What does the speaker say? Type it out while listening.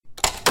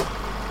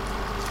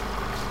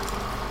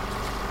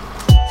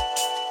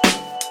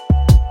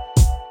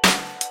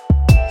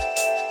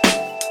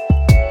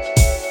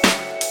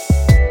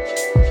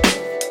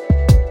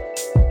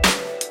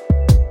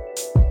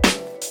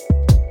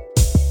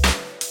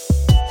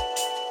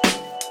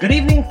Good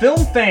evening,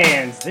 film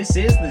fans. This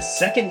is the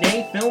Second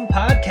Day Film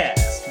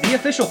Podcast, the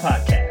official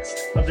podcast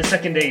of the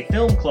Second Day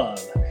Film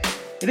Club.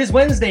 It is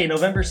Wednesday,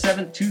 November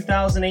 7th,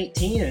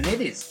 2018, and it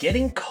is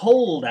getting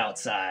cold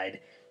outside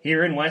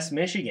here in West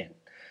Michigan.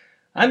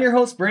 I'm your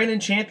host, Brandon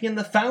Champion,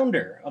 the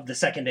founder of the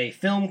Second Day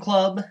Film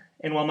Club,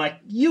 and while my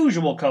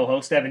usual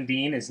co-host, Evan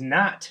Dean, is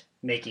not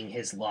making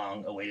his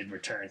long-awaited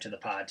return to the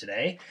pod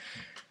today,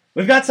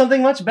 we've got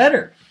something much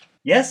better.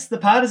 Yes, the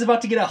pod is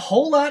about to get a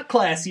whole lot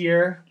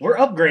classier. We're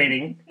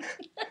upgrading.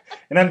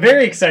 And I'm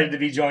very excited to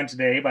be joined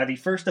today by the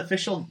first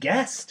official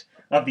guest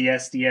of the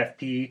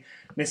SDFP,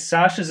 Miss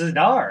Sasha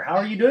Zadar. How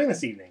are you doing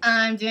this evening?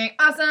 I'm doing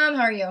awesome.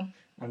 How are you?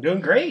 I'm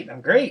doing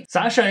great.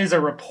 Sasha is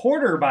a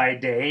reporter by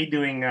day,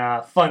 doing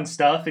fun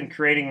stuff and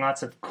creating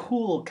lots of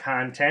cool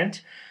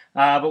content.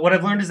 But what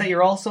I've learned is that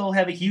you also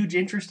have a huge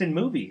interest in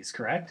movies,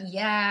 correct?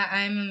 Yeah,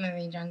 I'm a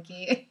movie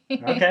junkie.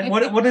 Okay.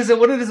 What is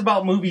it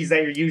about movies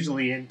that you're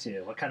usually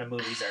into? What kind of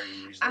movies are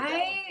you usually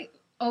I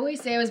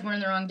always say I was born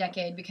in the wrong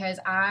decade because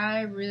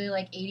I really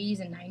like 80s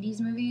and 90s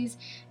movies,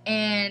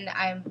 and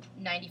I'm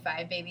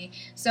 95, baby.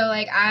 So,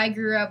 I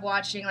grew up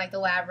watching, The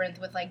Labyrinth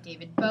with,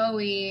 David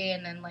Bowie,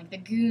 and then, The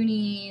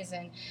Goonies,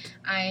 and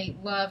I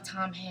love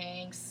Tom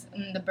Hanks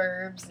and The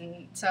Burbs,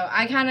 and so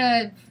I kind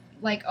of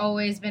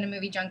always been a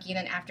movie junkie.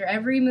 Then after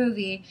every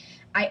movie,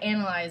 I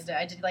analyzed it.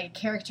 I did a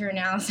character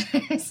analysis,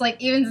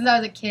 even since I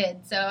was a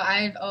kid. So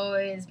I've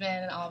always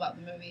been all about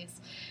the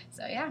movies.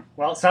 So yeah.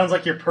 Well, it sounds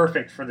like you're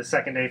perfect for the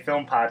Second Day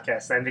Film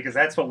Podcast then, because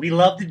that's what we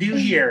love to do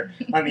here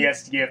on the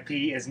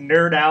SDFP is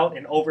nerd out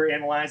and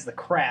overanalyze the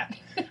crap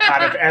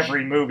out of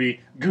every movie.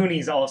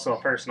 Goonies also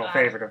a personal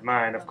favorite of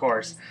mine, of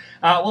course.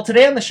 Well,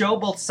 today on the show,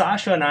 both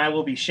Sasha and I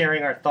will be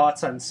sharing our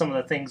thoughts on some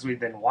of the things we've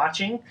been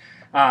watching.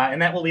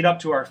 And that will lead up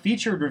to our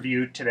featured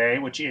review today,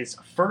 which is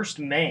First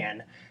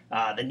Man,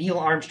 the Neil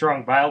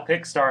Armstrong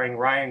biopic starring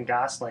Ryan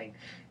Gosling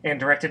and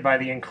directed by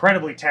the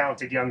incredibly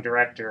talented young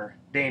director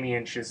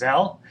Damien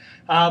Chazelle.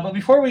 But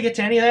before we get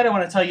to any of that, I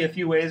want to tell you a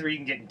few ways where you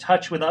can get in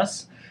touch with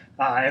us.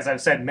 As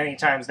I've said many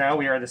times now,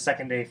 we are the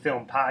Second Day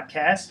Film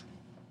Podcast.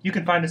 You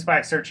can find us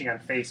by searching on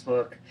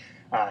Facebook,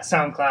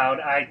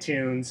 SoundCloud,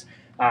 iTunes.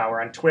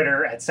 We're on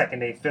Twitter at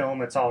Second Day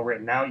Film. It's all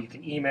written out. You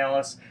can email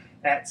us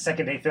at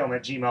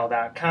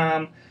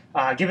seconddayfilm@gmail.com.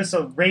 Give us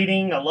a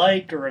rating, a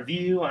like, a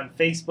review on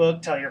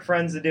Facebook. Tell your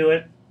friends to do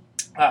it.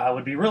 It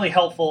would be really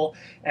helpful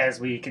as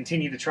we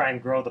continue to try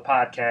and grow the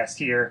podcast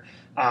here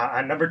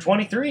on number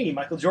 23,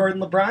 Michael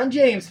Jordan, LeBron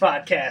James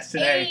podcast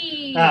today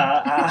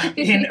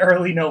in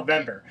early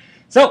November.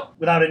 So,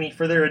 without any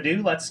further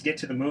ado, let's get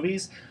to the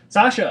movies.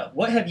 Sasha,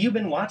 what have you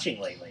been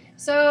watching lately?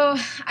 So,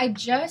 I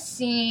just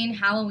seen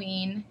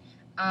Halloween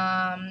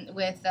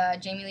with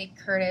Jamie Lee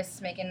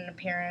Curtis making an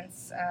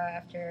appearance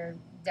after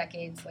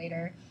decades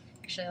later.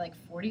 Actually,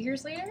 40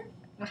 years later?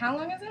 Well, how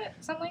long is it?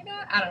 Something like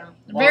that? I don't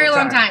know. Very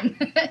long time.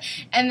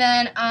 And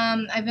then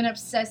I've been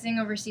obsessing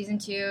over season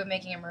 2 of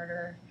Making a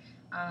Murderer.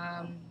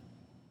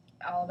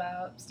 All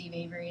about Steve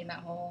Avery and that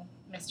whole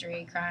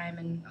mystery, crime,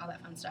 and all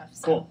that fun stuff.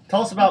 So. Cool.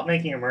 Tell us about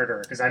Making a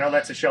Murderer, because I know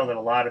that's a show that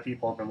a lot of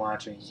people have been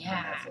watching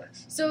on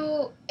Netflix.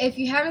 So, if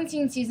you haven't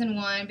seen season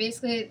 1,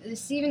 basically the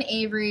Stephen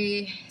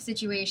Avery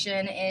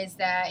situation is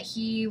that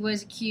he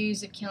was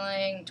accused of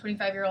killing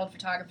 25-year-old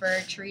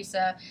photographer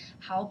Teresa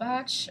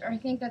Halbach, or I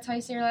think that's how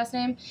you say her last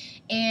name,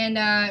 and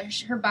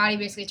her body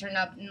basically turned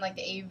up in the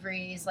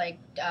Avery's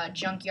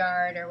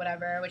junkyard or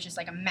whatever, which is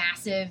a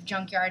massive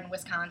junkyard in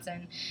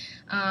Wisconsin.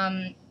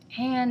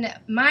 And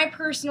my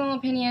personal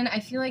opinion, I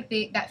feel like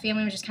that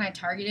family was just kind of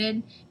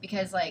targeted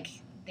because,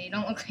 they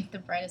don't look like the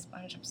brightest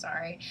bunch, I'm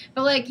sorry.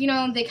 But,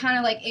 they kind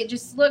of, it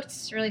just looked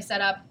really set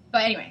up.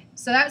 But anyway,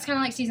 so that was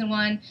kind of season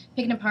 1,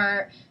 picking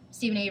apart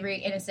Stephen Avery,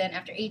 innocent,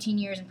 after 18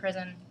 years in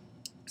prison.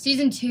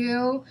 Season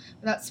 2,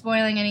 without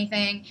spoiling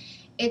anything,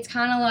 it's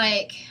kind of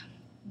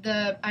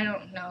I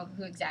don't know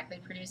who exactly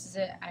produces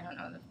it. I don't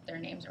know their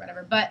names or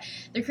whatever. But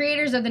the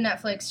creators of the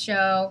Netflix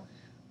show,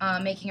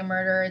 Making a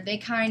Murderer, they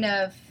kind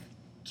of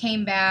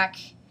came back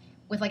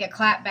with a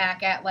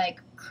clapback at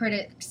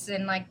critics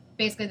and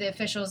basically the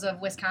officials of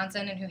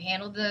Wisconsin and who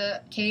handled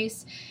the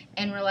case,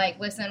 and we're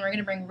listen, we're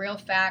gonna bring real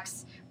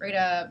facts, we're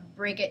gonna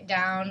break it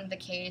down, the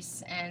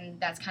case, and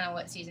that's kind of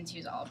what season 2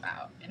 is all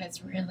about, and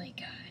it's really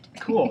good.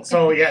 Cool.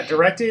 So yeah,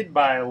 directed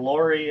by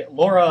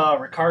Laura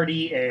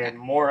Riccardi and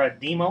Maura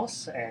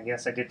Demos, and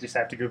yes, I did just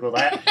have to Google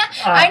that.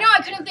 I know,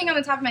 I couldn't think on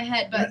the top of my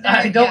head, but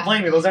I don't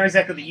blame you. Those aren't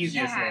exactly the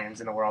easiest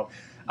names in the world.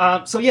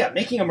 So yeah,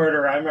 Making a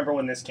Murderer, I remember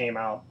when this came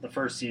out, the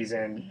first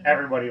season,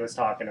 everybody was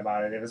talking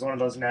about it. It was one of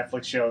those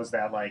Netflix shows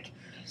that,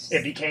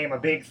 it became a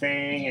big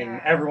thing,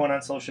 and everyone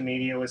on social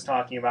media was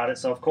talking about it.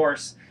 So, of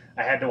course,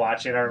 I had to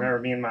watch it. I remember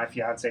me and my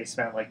fiance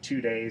spent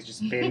 2 days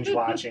just binge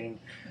watching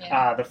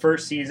the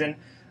first season.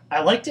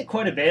 I liked it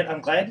quite a bit.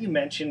 I'm glad you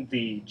mentioned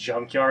the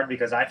junkyard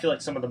because I feel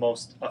like some of the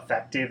most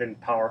effective and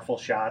powerful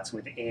shots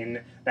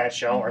within that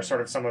show are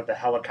sort of some of the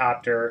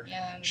helicopter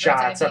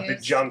shots of the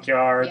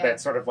junkyard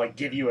that sort of like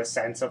give you a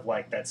sense of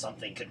like that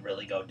something could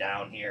really go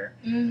down here.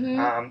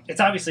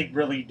 It's obviously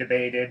really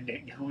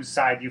debated whose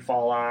side you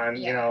fall on.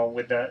 You know,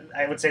 with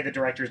I would say the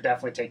directors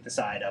definitely take the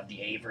side of the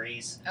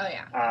Averys.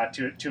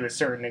 To a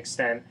certain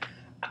extent.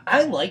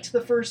 I liked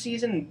the first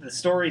season. The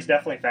story is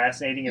definitely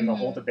fascinating and the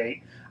whole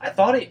debate. I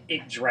thought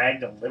it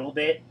dragged a little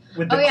bit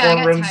with the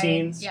courtroom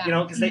scenes, you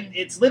know, because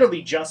it's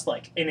literally just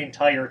like an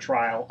entire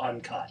trial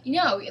uncut.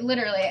 No,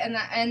 literally,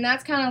 and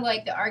that's kind of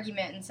like the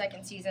argument in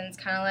second season. It's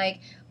kind of like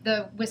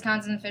the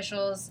Wisconsin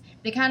officials.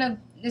 They kind of,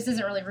 this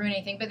doesn't really ruin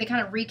anything, but they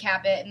kind of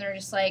recap it, and they're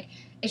just like,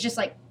 it's just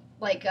like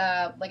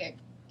a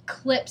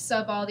clips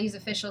of all these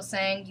officials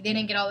saying they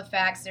didn't get all the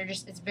facts.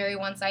 It's very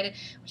one-sided,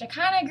 which I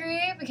kind of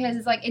agree because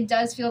it's like it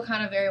does feel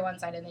kind of very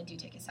one-sided and they do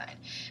take a side.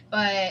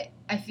 But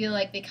I feel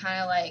like they kind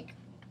of like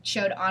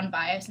showed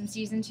unbiased in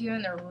season 2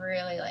 and they're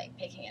really like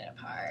picking it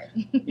apart.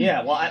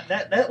 Yeah, well,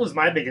 that was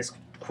my biggest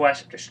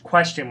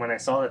question when I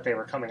saw that they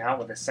were coming out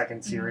with a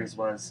second series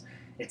was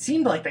it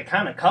seemed like they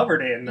kind of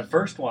covered it in the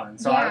first one.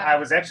 So I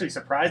was actually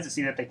surprised to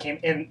see that they came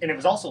in, and it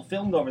was also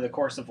filmed over the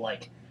course of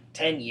like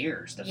 10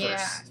 years, the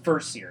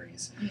first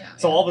series.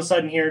 So all of a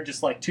sudden here,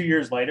 just like 2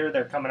 years later,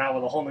 they're coming out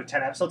with a whole new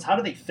 10 episodes. How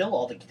do they fill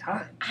all the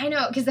time? I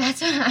know, because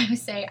that's what I was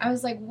saying. I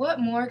was like, what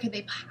more could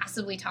they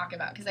possibly talk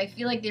about? Because I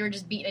feel like they were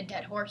just beating a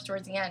dead horse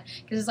towards the end.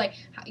 Because it's like,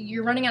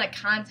 you're running out of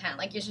content.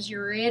 Like, it's just,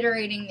 you're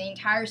reiterating the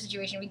entire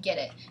situation. We get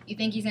it. You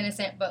think he's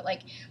innocent, but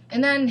like,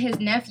 and then his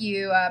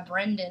nephew,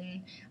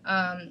 Brendan,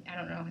 I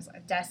don't know,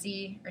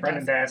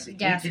 Brendan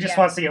Dassey. He just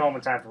wants to get home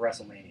in time for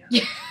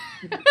WrestleMania.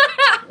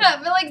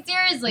 But like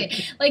seriously,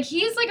 like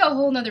he's like a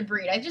whole nother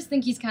breed. I just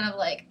think he's kind of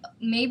like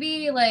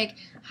maybe like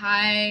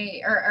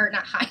high or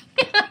not high.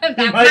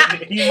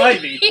 He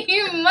might be.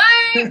 He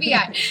might be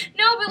high.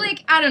 No, but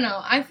like I don't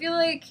know. I feel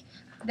like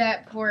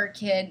that poor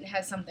kid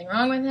has something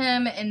wrong with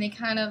him, and they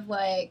kind of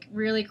like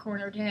really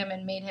cornered him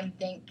and made him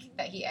think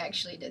that he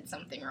actually did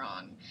something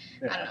wrong.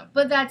 I don't know,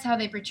 but that's how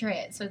they portray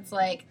it. So it's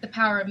like the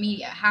power of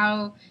media.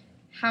 How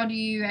do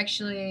you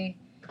actually,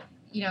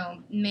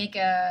 make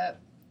a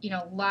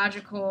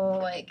logical,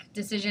 like,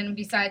 decision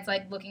besides,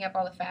 like, looking up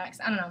all the facts?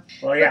 I don't know.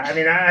 Well, yeah, I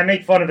mean, I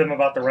make fun of him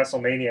about the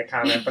WrestleMania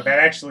comment, but that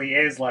actually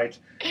is, like,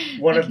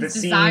 one like of the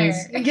desire.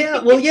 scenes.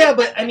 Yeah, well, yeah,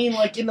 but, I mean,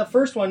 like, in the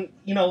first one,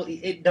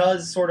 it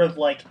does sort of,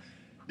 like,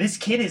 this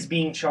kid is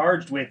being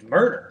charged with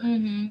murder,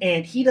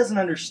 and he doesn't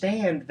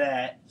understand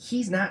that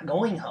he's not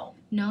going home.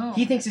 No.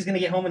 He thinks he's going to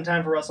get home in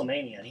time for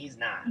WrestleMania, and he's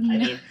not. No. I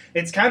mean,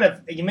 it's kind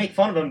of, you make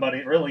fun of him, but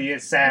it really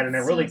is sad, and it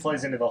really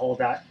plays into the whole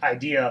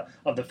idea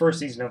of the first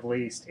season, at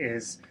least,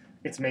 is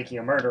it's making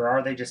a murder.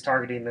 Are they just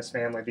targeting this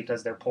family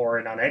because they're poor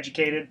and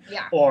uneducated?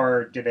 Yeah.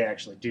 Or did they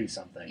actually do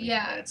something?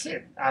 Yeah.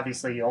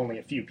 Obviously, only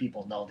a few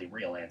people know the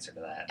real answer to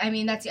that. I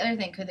mean, that's the other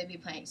thing. Could they be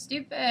playing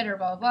stupid or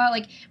blah, blah, blah?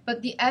 Like,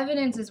 but the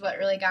evidence is what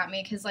really got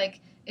me, because, like,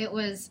 it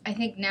was, I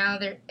think now,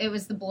 it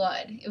was the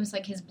blood. It was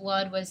like his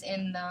blood was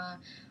in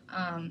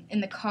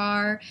the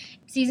car.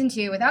 Season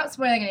 2, without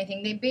spoiling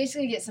anything, they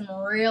basically get some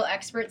real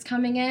experts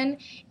coming in,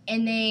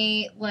 and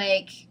they,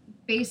 like,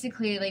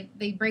 basically, like,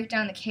 they break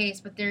down the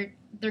case, but they're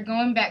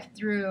going back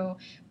through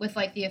with,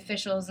 like, the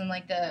officials and,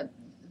 like, the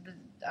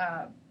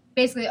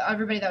basically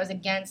everybody that was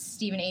against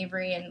Stephen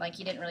Avery, and, like,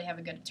 he didn't really have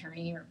a good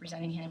attorney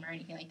representing him or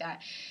anything like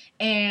that.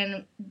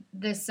 And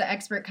this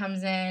expert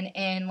comes in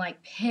and,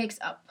 like, picks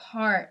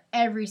apart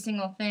every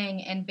single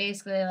thing and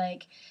basically,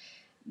 like,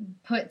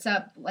 puts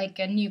up, like,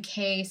 a new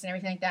case and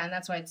everything like that, and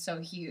that's why it's so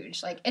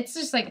huge. Like, it's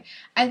just, like,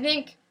 I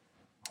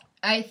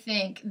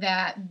think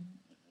that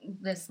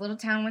this little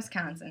town,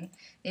 Wisconsin,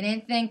 they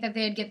didn't think that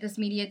they'd get this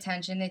media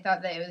attention. They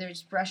thought that they would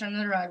just brush under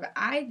the rug, but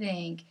I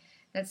think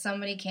that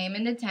somebody came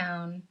into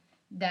town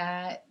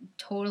that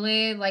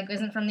totally, like,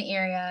 isn't from the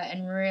area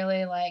and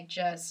really, like,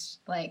 just,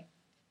 like,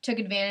 took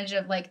advantage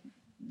of, like,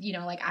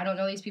 like, I don't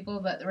know these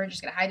people, but we're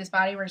just going to hide this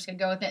body, we're just going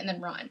to go with it and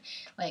then run.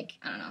 Like,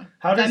 I don't know.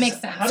 That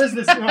makes sense. How does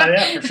this,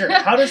 yeah, for sure.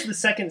 How does the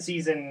second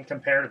season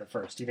compare to the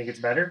first? Do you think it's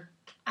better?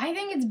 I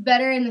think it's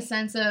better in the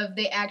sense of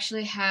they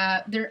actually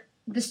have,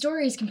 the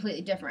story is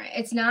completely different.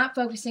 It's not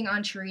focusing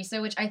on Teresa,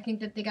 which I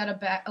think that they got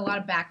a lot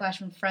of backlash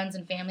from friends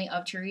and family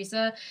of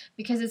Teresa,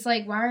 because it's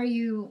like, why are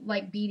you,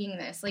 like, beating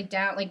this, like,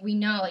 down? Like, we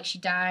know, like, she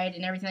died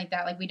and everything like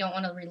that. Like, we don't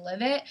want to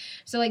relive it.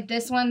 So, like,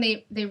 this one,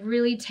 they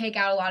really take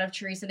out a lot of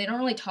Teresa. They don't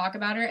really talk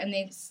about her, and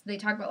they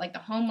talk about, like, the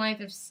home life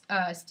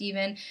of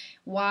Stephen,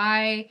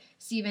 why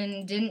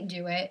Stephen didn't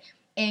do it,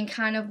 and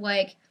kind of,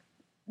 like,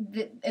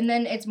 and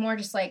then it's more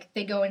just, like,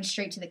 they go in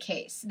straight to the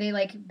case. They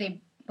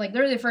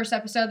literally the first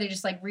episode, they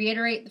just, like,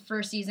 reiterate the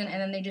first season,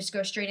 and then they just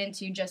go straight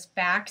into just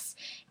facts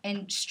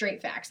and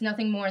straight facts.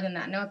 Nothing more than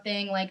that.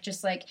 Nothing, like,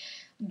 just, like,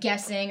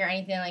 guessing or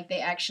anything. Like, they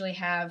actually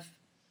have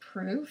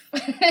proof.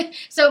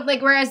 So,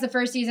 like, whereas the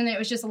first season, it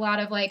was just a lot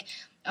of, like,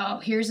 oh,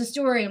 here's the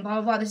story, and blah,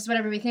 blah, blah, this is what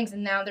everybody thinks,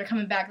 and now they're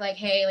coming back, like,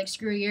 hey, like,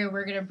 screw you,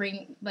 we're gonna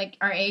bring, like,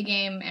 our A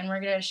game, and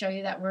we're gonna show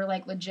you that we're,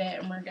 like,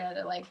 legit, and we're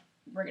gonna, like,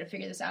 we're gonna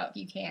figure this out if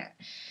you can't.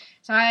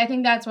 So I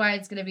think that's why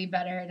it's gonna be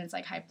better and it's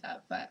like hyped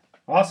up. But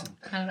awesome.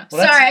 I don't know.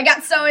 Well, Sorry, I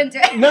got so into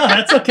it. No,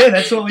 that's okay.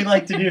 That's what we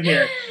like to do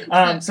here.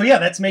 So yeah,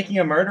 that's Making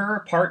a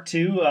Murderer Part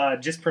 2,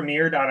 just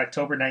premiered on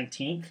October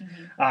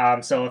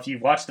 19th. So if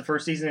you've watched the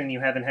first season and you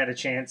haven't had a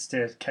chance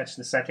to catch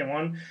the second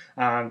one,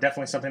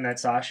 definitely something that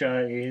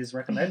Sasha is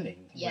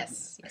recommending.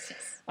 Yes.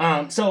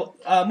 So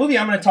movie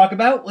I'm going to talk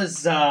about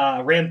was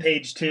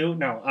Rampage 2.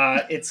 No,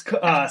 it's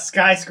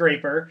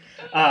Skyscraper,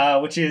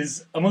 which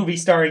is a movie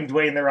starring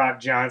Dwayne "The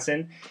Rock"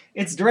 Johnson.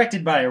 It's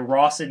directed by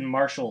Rawson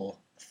Marshall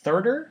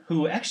Thurder,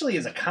 who actually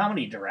is a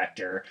comedy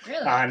director,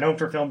 Really? known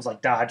for films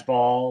like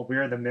Dodgeball,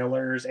 We're the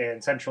Millers,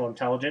 and Central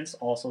Intelligence,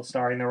 also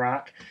starring The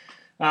Rock.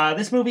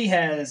 This movie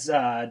has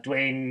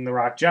Dwayne "The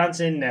Rock"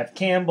 Johnson, Nev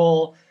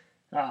Campbell,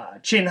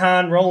 Chin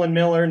Han, Roland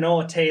Miller,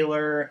 Noah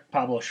Taylor,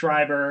 Pablo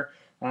Schreiber,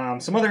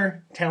 some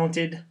other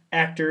talented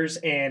actors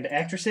and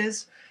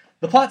actresses.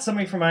 The plot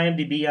summary from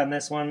IMDb on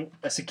this one: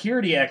 a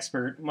security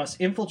expert must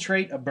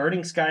infiltrate a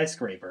burning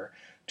skyscraper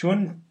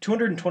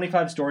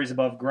 225 stories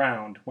above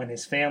ground when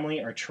his family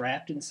are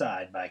trapped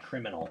inside by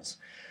criminals.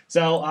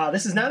 So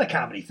this is not a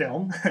comedy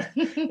film.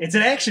 It's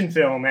an action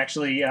film,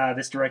 actually,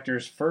 this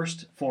director's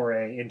first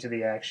foray into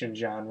the action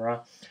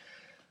genre.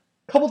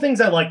 A couple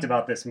things I liked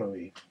about this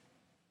movie.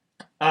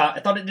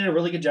 I thought it did a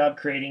really good job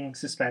creating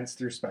suspense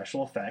through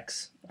special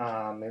effects.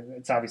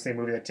 It's obviously a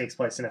movie that takes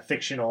place in a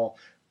fictional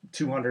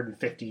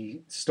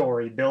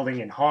 250-story building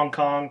in Hong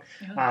Kong,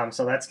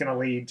 so that's going to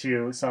lead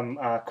to some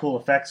cool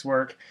effects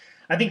work.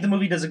 I think the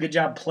movie does a good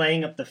job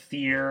playing up the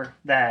fear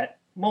that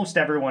most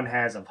everyone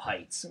has of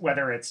heights,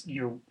 whether it's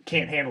you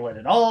can't handle it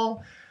at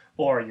all,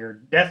 or you're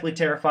deathly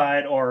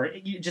terrified, or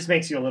it just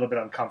makes you a little bit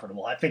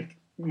uncomfortable. I think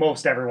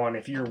most everyone,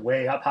 if you're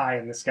way up high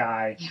in the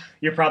sky,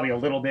 you're probably a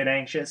little bit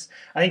anxious.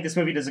 I think this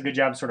movie does a good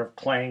job sort of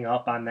playing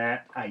up on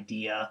that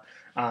idea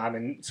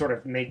and sort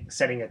of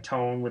setting a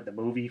tone with the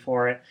movie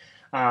for it.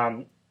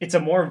 It's a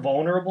more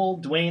vulnerable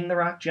Dwayne "The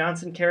Rock"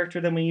 Johnson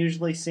character than we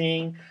usually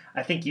see.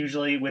 I think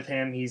usually with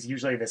him, he's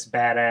usually this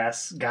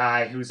badass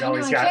guy who's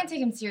always got... I can't take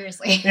him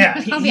seriously.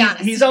 Yeah, I'll be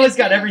honest. He's always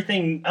got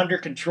everything under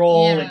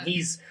control, Yeah. and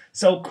he's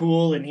so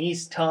cool, and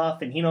he's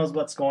tough, and he knows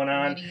what's going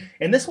on. Ready.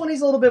 And this one,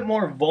 he's a little bit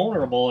more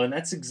vulnerable, and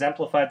that's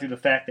exemplified through the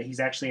fact that he's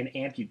actually an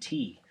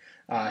amputee.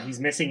 He's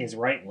missing his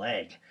right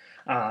leg.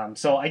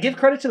 So I give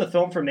credit to the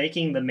film for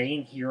making the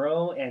main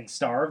hero and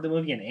star of the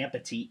movie an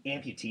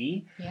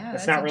amputee. Yeah,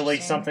 That's not really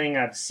interesting. something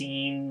I've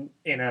seen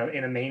in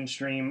a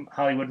mainstream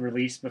Hollywood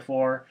release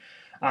before.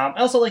 I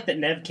also like that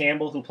Nev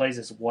Campbell, who plays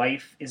his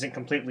wife, isn't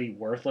completely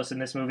worthless in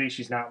this movie.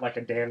 She's not like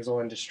a damsel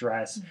in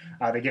distress.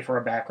 They give her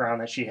a background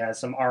that she has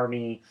some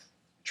army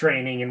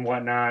training and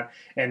whatnot.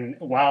 And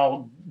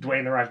while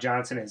Dwayne "The Rock"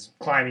 Johnson is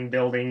climbing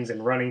buildings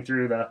and running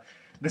through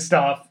the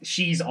stuff,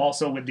 she's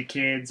also with the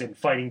kids and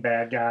fighting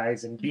bad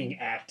guys and being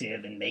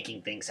active and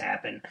making things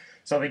happen.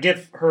 So they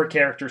give her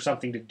character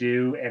something to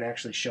do and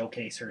actually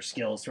showcase her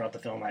skills throughout the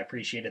film. I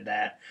appreciated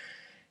that.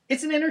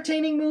 It's an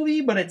entertaining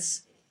movie, but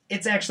it's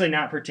actually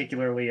not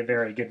particularly a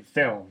very good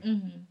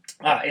film.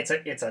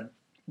 It's a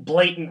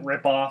blatant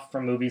ripoff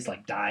from movies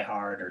like Die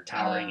Hard or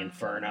Towering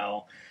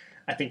Inferno.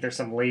 I think there's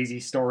some lazy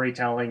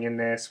storytelling in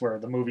this where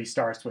the movie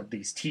starts with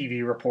these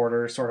TV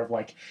reporters sort of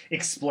like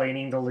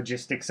explaining the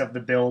logistics of the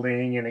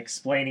building and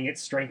explaining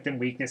its strengths and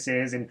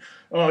weaknesses, and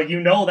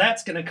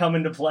that's going to come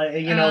into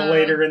play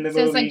later in the movie.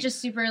 So it's like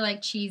just super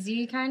like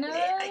cheesy kind of?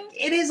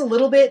 It is a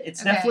little bit.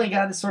 It's Okay. definitely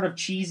got this sort of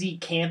cheesy,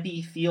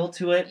 campy feel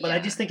to it, but I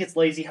Yeah. just think it's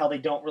lazy how they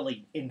don't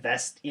really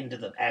invest into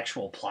the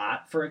actual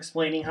plot for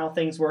explaining how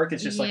things work.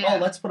 It's just like, Yeah.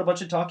 let's put a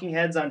bunch of talking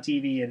heads on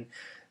TV and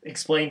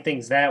explain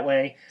things that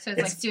way. So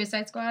it's like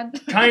Suicide Squad?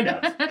 Kind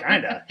of,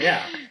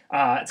 yeah.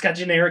 It's got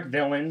generic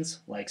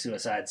villains like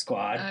Suicide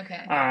Squad.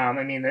 Okay.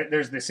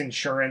 There's this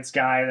insurance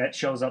guy that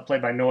shows up,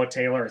 played by Noah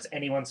Taylor. Is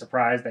anyone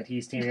surprised that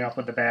he's teaming up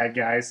with the bad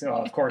guys?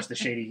 Well, of course, the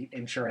shady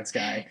insurance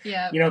guy.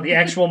 Yeah. The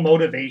actual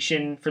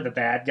motivation for the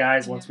bad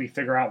guys, once we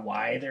figure out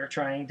why they're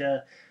trying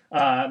to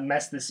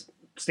mess this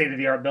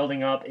state-of-the-art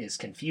building up, is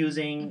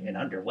confusing and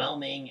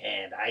underwhelming,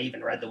 and I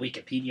even read the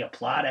Wikipedia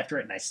plot after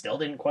it, and I still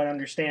didn't quite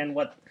understand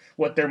what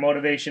their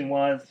motivation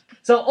was.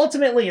 So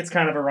ultimately, it's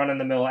kind of a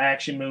run-of-the-mill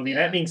action movie.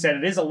 That being said,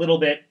 it is a little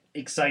bit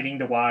exciting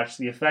to watch.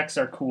 The effects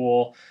are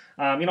cool.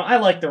 I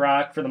like The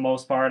Rock for the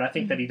most part. I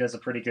think that he does a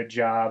pretty good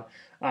job.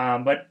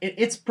 But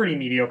it's a pretty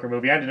mediocre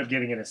movie. I ended up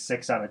giving it a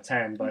 6 out of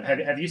 10. But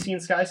have you seen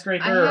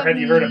Skyscraper, or have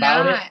you heard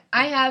about it?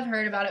 I have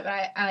heard about it, but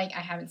I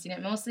haven't seen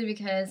it, mostly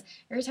because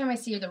every time I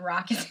see The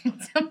Rock is in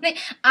something,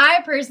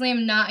 I personally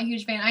am not a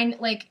huge fan.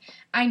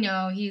 I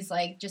know he's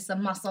like just a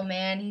muscle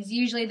man. He's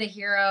usually the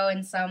hero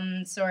in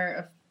some sort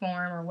of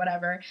form or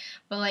whatever.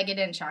 But, like, it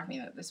didn't shock me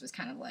that this was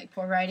kind of, like,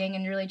 poor writing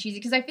and really cheesy.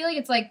 Because I feel like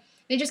it's, like,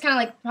 they just kind of,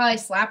 like, probably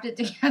slapped it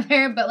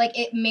together. But, like,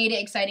 it made it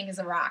exciting as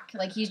The Rock.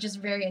 Like, he's just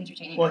very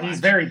entertaining. Well, he's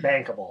very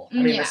bankable.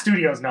 I mean, the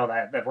studios know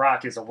that. The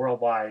Rock is a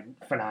worldwide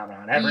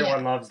phenomenon.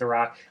 Everyone loves The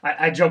Rock.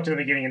 I joked in the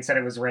beginning and said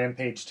it was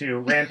Rampage 2.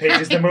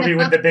 Rampage is the movie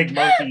with the big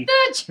monkey.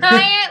 The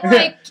giant,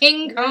 like,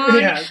 King Kong.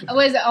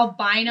 Was it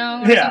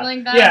albino or something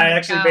like that? Yeah,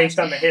 actually based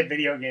on the hit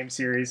video game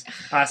series.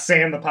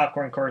 Sam, the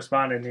popcorn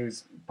correspondent,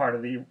 who's part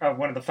of the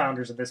one of the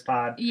founders of this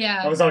pod.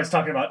 Yeah. I was always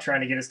talking about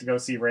trying to get us to go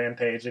see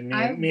Rampage, and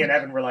me and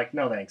Evan were like,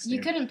 no thanks, dude.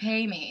 You couldn't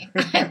pay me.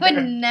 I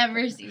would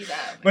never see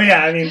that. But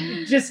yeah, I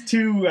mean, just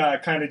two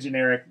kind of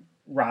generic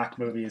Rock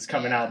movies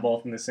coming out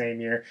both in the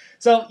same year.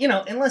 So, you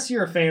know, unless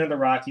you're a fan of The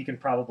Rock, you can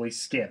probably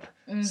skip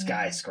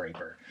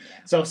Skyscraper.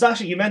 Yeah. So,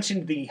 Sasha, you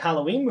mentioned the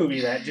Halloween movie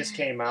that just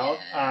came out.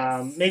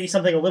 Yes. Maybe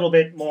something a little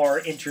bit more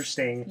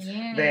interesting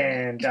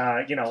than,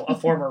 you know, a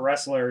former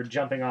wrestler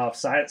jumping off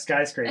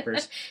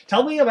skyscrapers.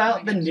 Tell me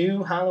about the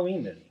new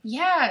Halloween movie.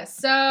 Yeah,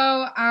 so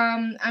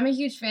I'm a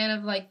huge fan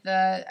of, like,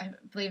 I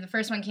believe the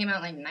first one came out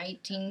in, like,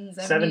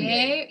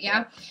 1978.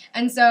 Yeah.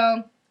 And so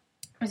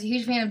I was a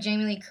huge fan of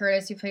Jamie Lee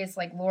Curtis, who plays,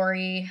 like,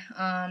 Laurie,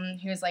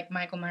 who is, like,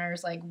 Michael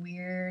Myers' like,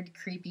 weird,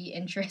 creepy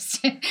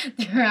interest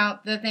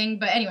throughout the thing.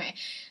 But anyway,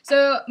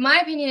 so my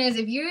opinion is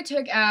if you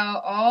took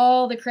out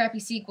all the crappy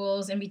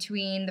sequels in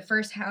between the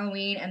first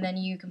Halloween and then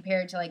you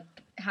compare it to, like,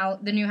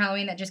 the new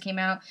Halloween that just came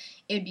out,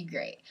 it would be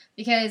great.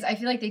 Because I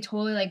feel like they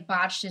totally, like,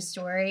 botched his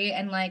story,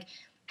 and, like,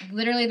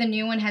 literally the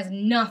new one has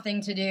nothing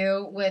to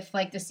do with,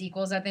 like, the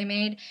sequels that they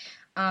made.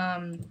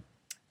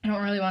 I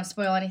don't really want to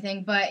spoil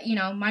anything, but, you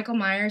know, Michael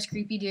Myers,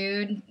 creepy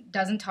dude,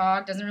 doesn't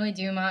talk, doesn't really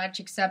do much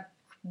except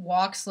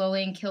walk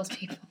slowly and kills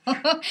people,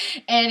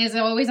 and is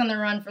always on the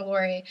run for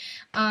Laurie.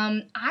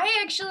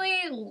 I actually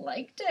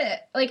liked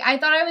it. Like, I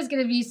thought I was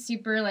going to be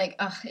super, like,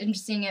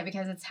 interesting it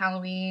because it's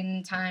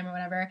Halloween time or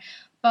whatever,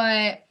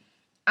 but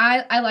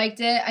I liked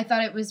it. I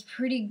thought it was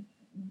pretty.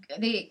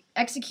 They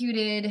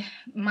executed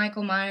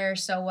Michael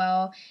Myers so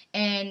well,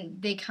 and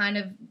they kind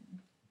of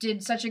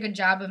did such a good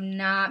job of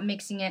not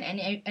mixing in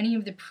any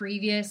of the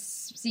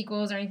previous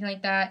sequels or anything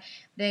like that.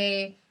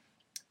 It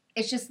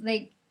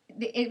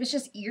was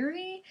just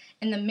eerie,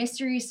 and the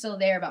mystery is still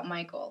there about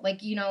Michael.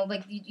 Like, you know,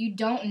 like, you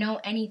don't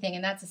know anything,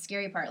 and that's the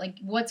scary part. Like,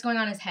 what's going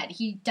on in his head?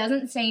 He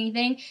doesn't say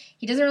anything.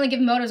 He doesn't really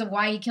give motives of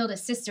why he killed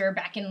his sister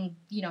back in,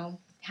 you know,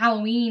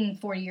 Halloween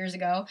 40 years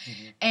ago,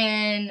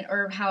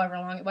 or however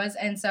long it was.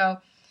 And so,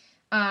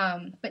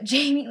 but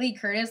Jamie Lee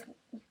Curtis,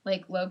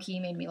 like, low-key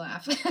made me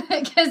laugh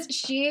because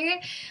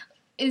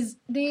she's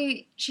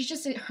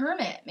just a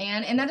hermit,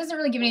 man, and that doesn't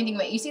really give anything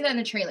away. You see that in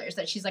the trailers,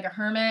 that she's like a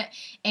hermit,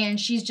 and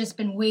she's just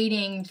been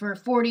waiting for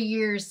 40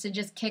 years to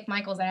just kick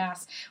Michael's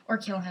ass or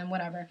kill him,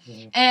 whatever.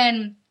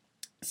 And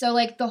so,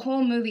 like, the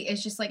whole movie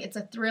is just, like, it's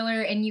a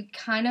thriller, and you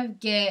kind of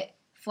get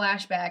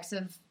flashbacks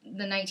of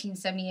the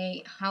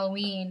 1978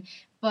 Halloween,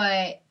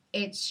 but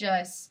it's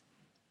just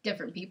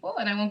different people,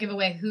 and I won't give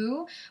away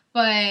who,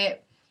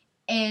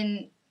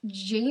 and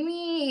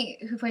Jamie,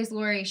 who plays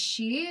Laurie,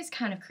 she is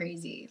kind of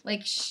crazy.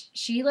 Like,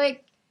 she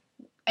like,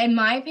 in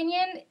my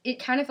opinion,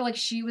 it kind of felt like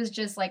she was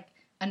just, like,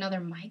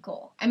 another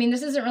Michael. I mean,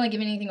 this isn't really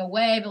giving anything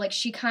away, but, like,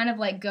 she kind of,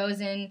 like, goes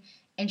in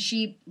and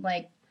she,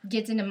 like,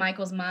 gets into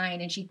Michael's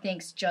mind and she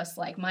thinks just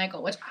like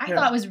Michael, which I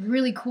thought was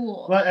really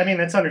cool. Well, I mean,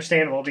 that's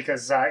understandable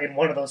because in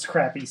one of those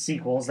crappy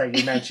sequels that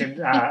you mentioned,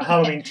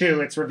 Halloween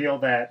 2, it's revealed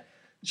that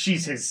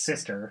she's his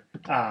sister.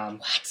 What?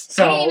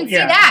 So, I didn't even see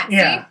that.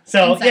 Yeah. See?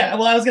 So, Inside. yeah.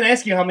 Well, I was going to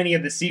ask you how many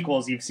of the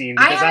sequels you've seen.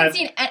 I haven't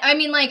seen. I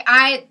mean, like,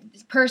 I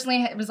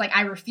personally was like,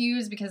 I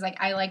refuse because, like,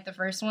 I like the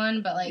first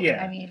one, but, like,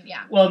 I mean,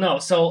 yeah. Well, no.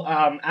 So,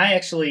 I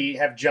actually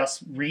have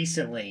just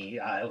recently.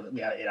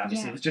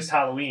 It was just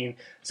Halloween.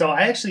 So,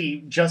 I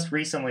actually just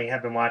recently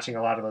have been watching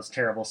a lot of those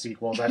terrible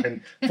sequels. I've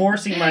been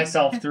forcing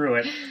myself through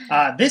it.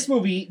 This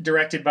movie,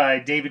 directed by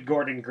David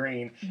Gordon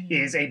Green,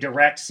 is a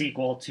direct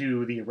sequel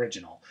to the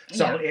original.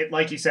 So, it,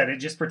 like you said, it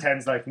just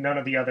pretends like none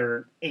of the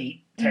other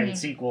 8-10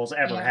 sequels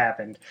ever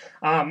happened.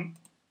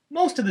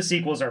 Most of the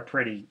sequels are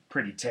pretty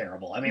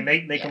terrible. I mean,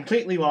 they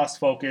completely lost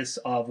focus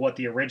of what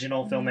the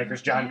original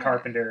filmmakers, John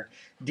Carpenter,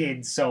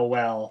 did so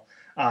well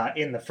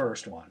in the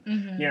first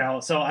one. You know,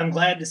 so I'm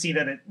glad to see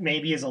that it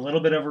maybe is a little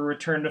bit of a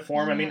return to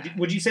form. I mean,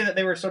 would you say that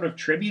they were sort of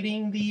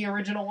tributing the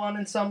original one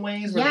in some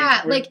ways?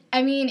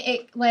 I mean,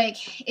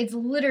 it's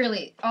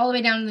literally all the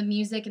way down to the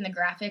music and the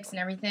graphics and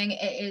everything.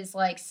 It is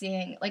like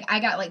seeing, like, I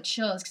got, like,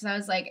 chills because I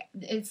was like,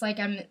 it's like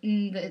I'm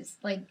in this,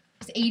 like,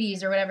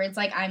 80s or whatever. It's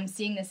like I'm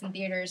seeing this in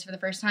theaters for the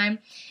first time.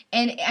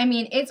 And, I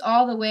mean, it's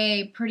all the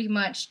way pretty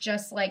much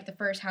just like the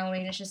first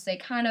Halloween. It's just,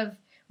 like, kind of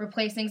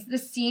replace things. The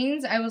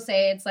scenes, I will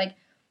say, it's, like,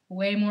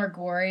 way more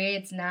gory.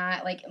 It's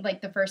not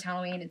like the first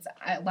Halloween. It's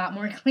a lot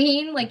more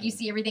clean. Like, you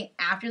see everything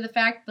after the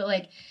fact, but,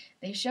 like,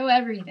 they show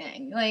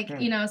everything. Like,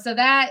 you know, so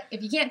that,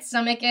 if you can't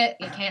stomach it,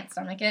 you can't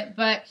stomach it.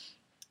 But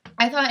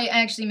I thought it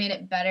actually made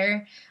it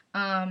better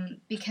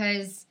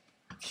because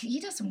he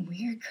does some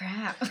weird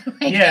crap.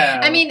 Like,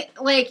 Yeah. I mean,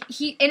 like,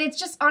 and it's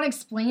just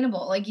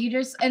unexplainable. Like,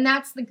 and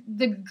that's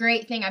the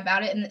great thing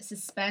about it, and the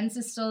suspense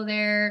is still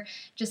there.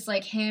 Just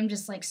like him,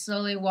 just like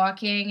slowly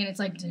walking, and it's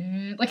like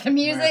the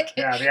music.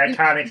 Yeah, the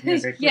iconic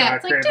music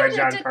it's created by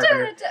John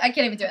Carpenter. I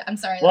can't even do it. I'm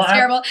sorry. Well, That's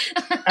terrible.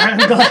 I'm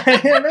glad.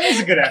 That was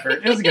a good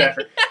effort. It was a good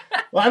effort.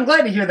 Well, I'm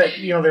glad to hear that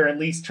they're at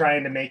least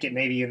trying to make it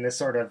maybe in this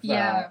sort of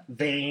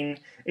vein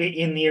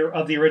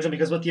of the original,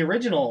 because what the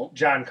original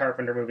John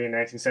Carpenter movie in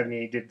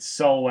 1978 did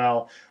so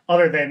well,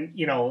 other than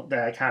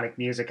the iconic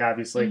music,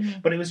 obviously,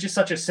 but it was just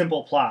such a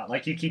simple plot.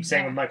 Like you keep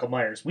saying with Michael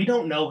Myers, we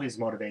don't know his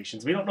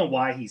motivations. We don't know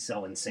why he's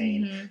so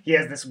insane. He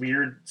has this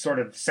weird sort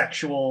of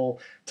sexual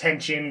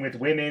tension with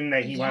women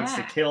that he wants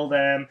to kill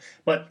them.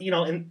 But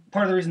and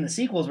part of the reason the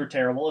sequels were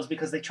terrible is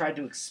because they tried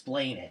to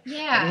explain it.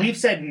 Yeah, and we've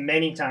said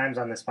many times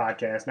on this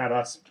podcast, not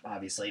us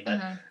obviously,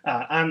 but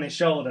on this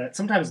show, that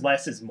sometimes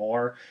less is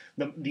more.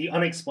 The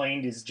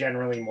unexplained is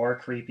generally more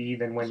creepy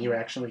than when you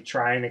actually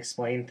try and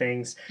explain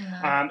things.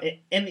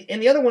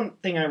 And the other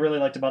thing I really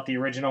liked about the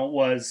original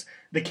was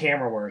the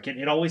camera work.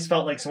 It always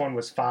felt like someone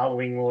was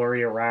following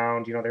Laurie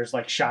around. There's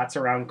like shots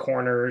around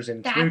corners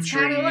and through trees.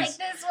 That's kind of like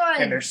this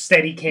one. And there's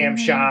steady cam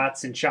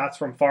shots and shots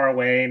from far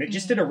away. And it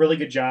just did a really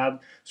good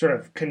job sort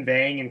of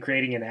conveying and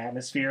creating an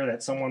atmosphere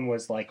that someone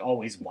was like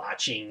always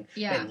watching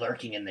and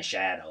lurking in the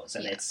shadows.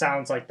 And it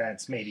sounds like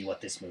that's maybe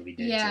what this movie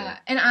did too.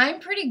 And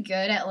I'm pretty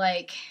good at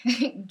like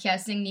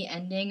guessing the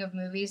ending of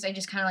movies. I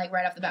just kind of like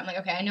right off the bat, I'm like,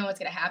 okay, I know what's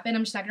going to happen.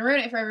 I'm just not going to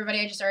ruin it for everybody.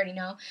 I just already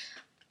know.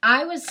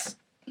 I was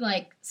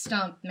like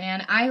stumped,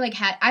 man.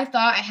 I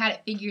thought I had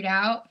it figured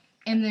out,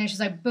 and then it's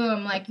just like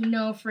boom, like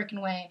no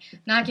freaking way.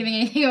 Not giving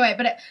anything away,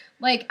 but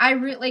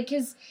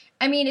because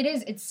I mean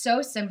it's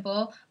so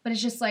simple, but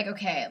it's just like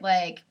okay,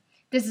 like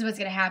this is what's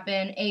gonna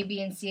happen, A,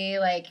 B, and C,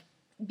 like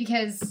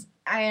because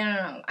I don't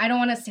know. I don't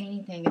want to say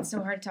anything. It's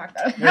so hard to talk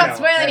about without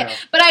spoiling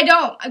it, but I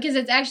don't because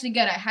it's actually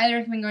good. I highly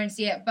recommend going to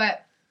see it,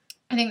 but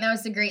I think that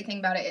was the great thing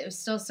about it. It was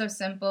still so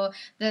simple.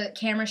 The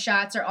camera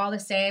shots are all the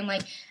same.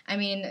 Like, I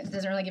mean, it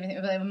doesn't really give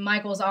anything, but like,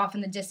 Michael's off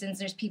in the distance.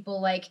 There's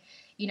people, like,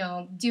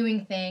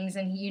 doing things,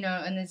 and,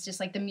 and it's just,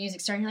 like, the music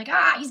starting. You're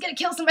like, he's going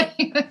to kill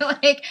somebody.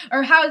 like,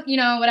 or how,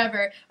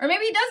 whatever. Or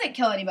maybe he doesn't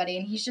kill anybody,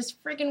 and he's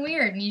just freaking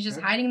weird, and he's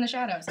just hiding in the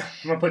shadows. I'm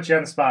going to put you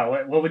on the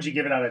spot. What would you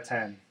give it out of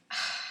 10?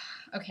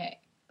 Okay.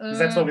 Because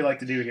that's what we like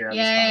to do here on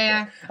this podcast.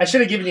 Yeah. I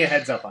should have given you a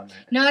heads up on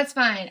that. No, that's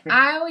fine.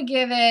 I would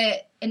give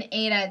it an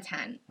 8 out of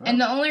 10. Oh.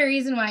 And the only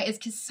reason why is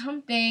because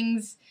some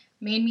things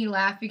made me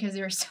laugh because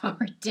they were so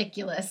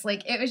ridiculous.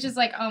 Like, it was just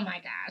like, oh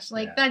my gosh.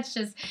 Like, that's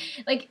just,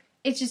 like,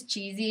 it's just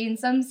cheesy in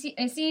some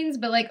scenes,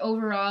 but, like,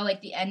 overall,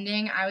 like, the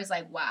ending, I was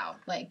like, wow.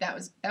 Like, that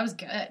was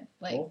good.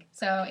 Like, cool.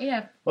 So,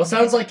 yeah. Well, it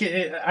sounds like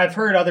I've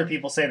heard other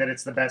people say that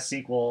it's the best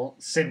sequel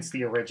since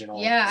the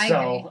original. Yeah, I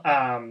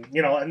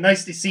agree.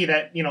 Nice to see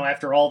that,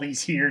 after all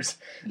these years,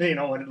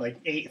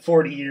 like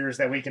 40 years,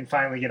 that we can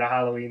finally get a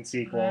Halloween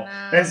sequel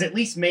that is at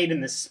least made in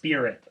the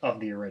spirit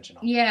of the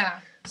original. Yeah.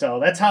 So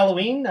that's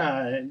Halloween.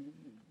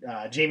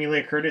 Jamie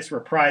Lee Curtis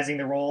reprising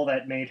the role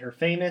that made her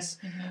famous.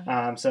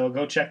 So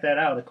go check that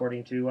out,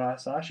 according to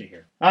Sasha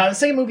here. The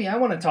second movie I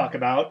want to talk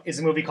about is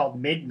a movie called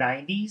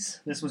Mid-90s.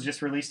 This was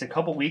just released a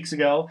couple weeks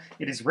ago.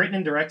 It is written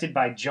and directed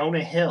by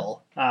Jonah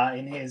Hill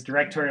in his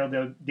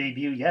directorial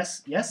debut.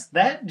 Yes,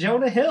 that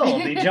Jonah Hill,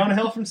 the Jonah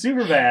Hill from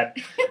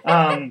Superbad.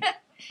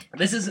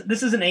 This is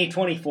an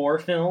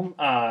A24 film.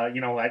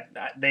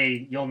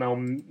 You'll know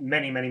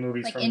many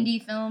movies like from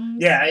indie films.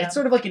 Yeah, it's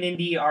sort of like an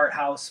indie art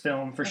house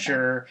film for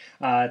sure.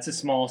 It's a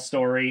small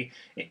story.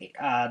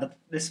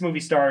 This movie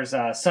stars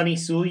Sunny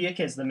Suljic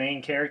as the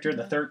main character,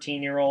 the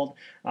 13-year-old.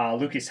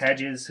 Lucas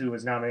Hedges, who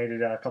was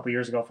nominated a couple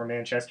years ago for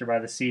Manchester by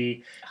the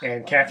Sea,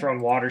 and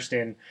Catherine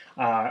Waterston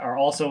are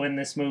also in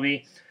this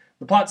movie.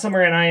 The plot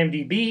summary on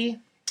IMDb.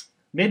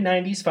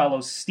 Mid-90s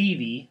follows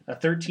Stevie, a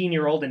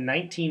 13-year-old in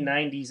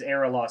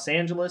 1990s-era Los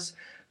Angeles,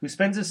 who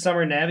spends his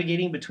summer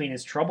navigating between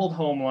his troubled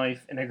home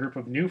life and a group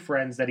of new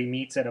friends that he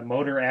meets at a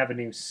Motor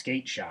Avenue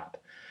skate shop.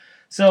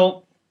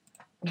 So,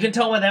 you can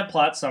tell by that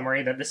plot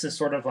summary that this is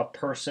sort of a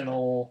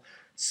personal,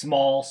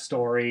 small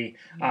story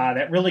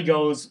that really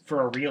goes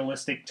for a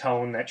realistic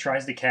tone that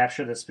tries to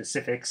capture the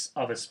specifics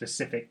of a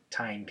specific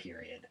time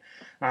period.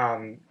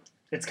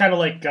 It's kind of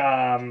like,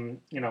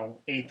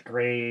 8th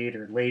Grade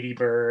or Lady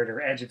Bird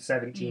or Edge of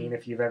 17,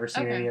 if you've ever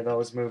seen any of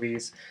those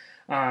movies.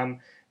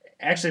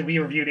 Actually, we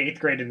reviewed 8th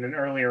Grade in an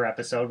earlier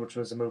episode, which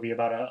was a movie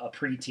about a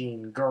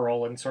preteen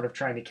girl and sort of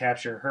trying to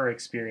capture her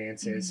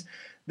experiences.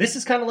 This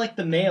is kind of like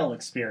the male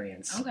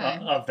experience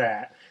of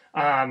that.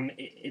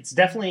 It's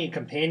definitely a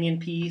companion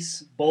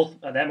piece.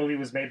 That movie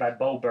was made by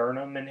Bo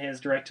Burnham in his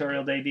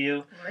directorial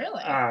debut.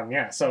 Really?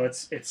 So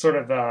it's sort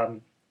of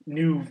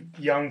new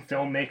young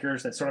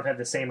filmmakers that sort of have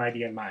the same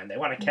idea in mind. They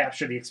want to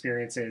capture the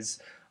experiences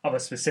of a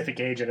specific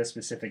age at a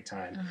specific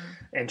time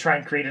and try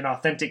and create an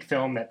authentic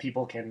film that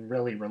people can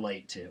really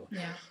relate to.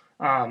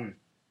 Yeah.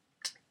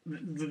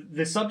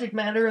 The subject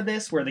matter of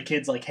this, where the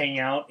kid's like hanging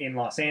out in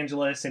Los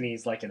Angeles and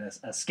he's like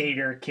a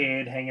skater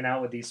kid hanging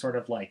out with these sort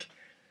of like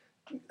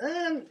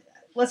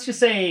let's just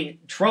say,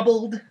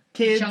 troubled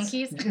kids.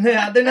 Junkies?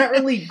 Yeah, they're not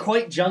really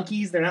quite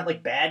junkies. They're not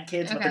like bad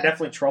kids, but they're Okay.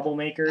 definitely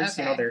troublemakers.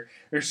 Okay. You know,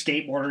 they're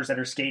skateboarders that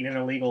are skating in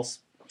illegal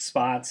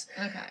spots.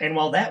 Okay. And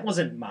while that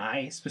wasn't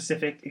my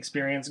specific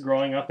experience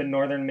growing up in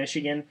northern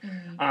Michigan,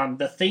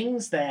 the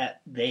things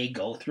that they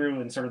go through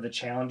and sort of the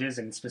challenges,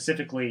 and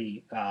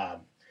specifically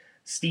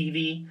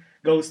Stevie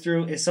goes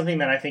through, is something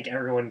that I think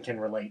everyone can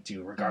relate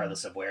to,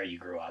 regardless of where you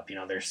grew up. You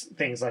know, there's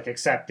things like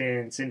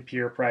acceptance and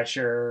peer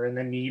pressure, and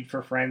the need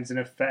for friends and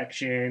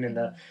affection, and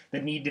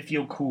the need to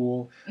feel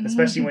cool,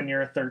 especially when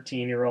you're a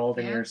 13-year-old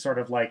and you're sort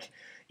of like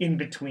in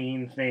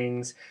between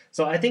things.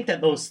 So I think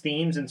that those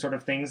themes and sort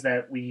of things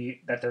that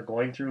they're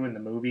going through in the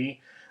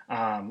movie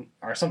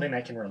are something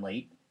that can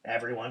relate.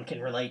 Everyone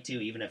can relate to,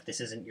 even if this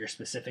isn't your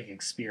specific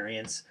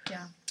experience.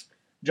 Yeah.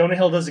 Jonah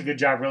Hill does a good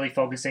job really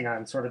focusing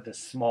on sort of the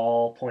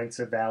small points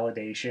of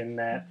validation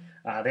that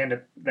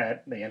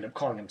they end up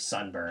calling him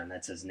Sunburn.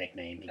 That's his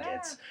nickname he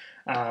gets.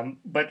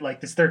 But like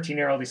this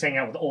 13-year-old, he's hanging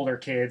out with older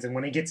kids, and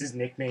when he gets his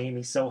nickname,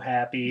 he's so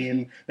happy.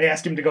 And they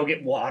ask him to go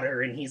get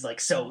water, and he's like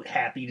so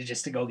happy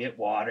to go get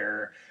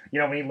water. You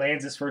know, when he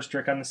lands his first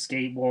trick on the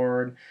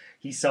skateboard,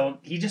 he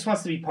just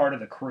wants to be part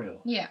of the crew.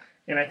 Yeah.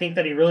 And I think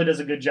that he really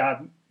does a good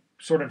job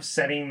sort of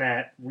setting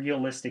that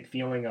realistic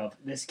feeling of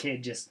this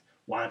kid just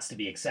wants to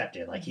be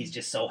accepted. Like, he's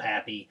just so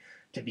happy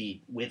to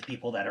be with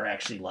people that are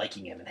actually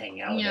liking him and hanging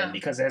out with him.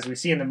 Because as we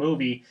see in the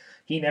movie,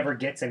 he never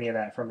gets any of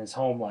that from his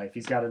home life.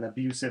 He's got an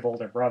abusive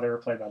older brother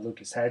played by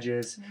Lucas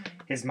Hedges.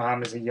 His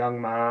mom is a young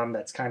mom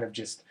that's kind of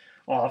just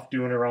off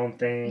doing her own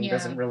thing,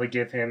 doesn't really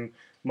give him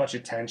much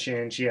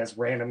attention. She has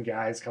random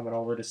guys coming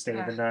over to stay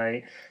the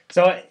night.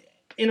 So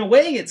in a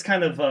way, it's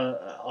kind of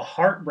a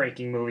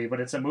heartbreaking movie, but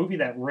it's a movie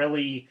that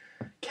really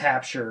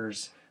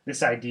captures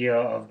this idea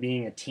of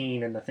being a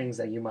teen and the things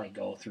that you might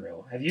go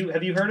through. Have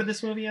you heard of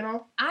this movie at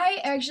all? I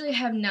actually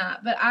have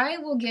not, but I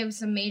will give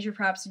some major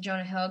props to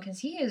Jonah Hill because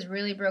he has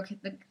really broke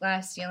the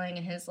glass ceiling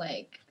in his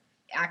like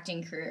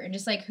acting career and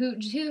just like who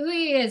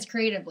he is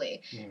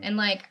creatively. And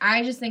like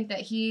I just think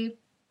that he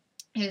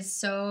is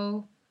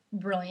so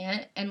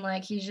brilliant and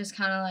like he's just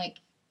kind of like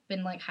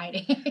been like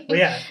hiding. Well,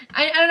 yeah.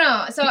 I don't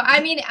know. So I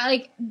mean,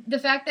 like the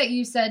fact that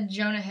you said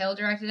Jonah Hill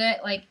directed it,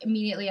 like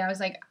immediately I was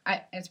like,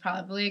 it's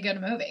probably a good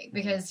movie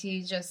because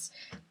he's just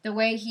the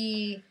way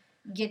he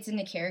gets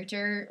into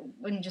character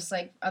when just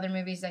like other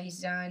movies that he's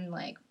done.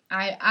 Like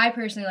I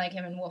personally like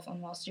him in Wolf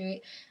on Wall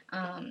Street.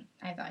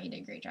 I thought he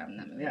did a great job in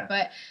that movie. Yeah.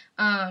 But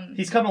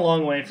he's come a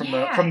long way from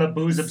the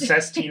booze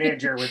obsessed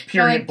teenager with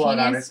period blood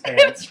on his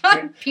pants.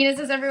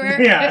 Penises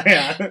everywhere.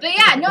 Yeah. But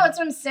yeah, no, that's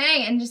what I'm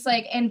saying. And just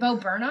like, and Bo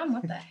Burnham,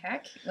 what the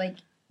heck? Like,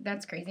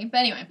 that's crazy. But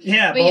anyway.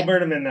 Yeah, Bo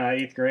Burnham in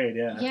 8th grade,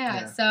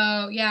 Yeah,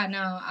 so, yeah,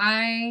 no,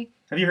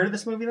 Have you heard of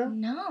this movie, though?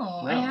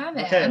 No, I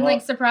haven't. Okay, I'm,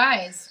 like,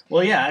 surprised.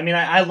 Well, yeah, I mean,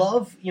 I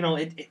love, you know,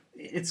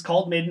 it's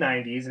called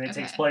mid-90s, and it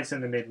takes place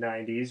in the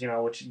mid-90s, you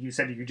know, which you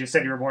just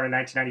said you were born in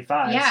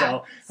 1995,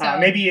 yeah, so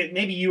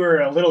maybe you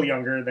were a little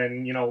younger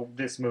than, you know,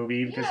 this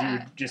movie, because you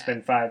had just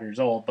been 5 years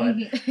old, but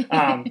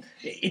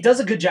it does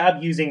a good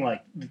job using,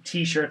 like, the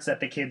t-shirts that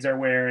the kids are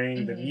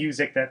wearing, the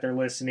music that they're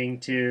listening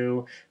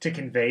to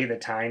convey the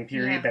time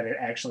period that it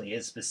actually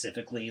is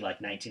specifically, like,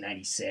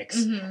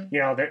 1996. You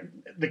know,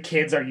 the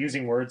kids are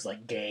using words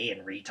like gay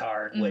and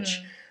retard,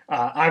 which...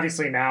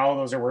 obviously now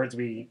those are words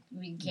we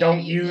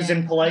don't use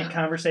in polite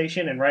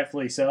conversation, and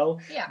rightfully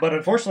so. Yeah. But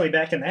unfortunately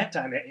back in that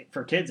time,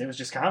 for kids, it was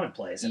just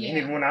commonplace. I mean,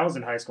 even when I was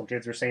in high school,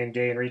 kids were saying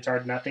gay and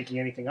retard, not thinking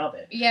anything of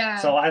it. Yeah.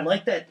 So I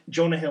like that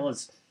Jonah Hill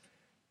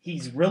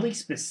he's really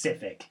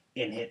specific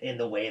in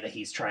the way that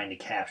he's trying to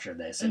capture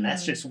this, and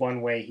that's just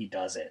one way he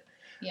does it.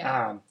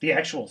 Yeah. The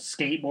actual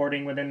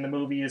skateboarding within the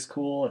movie is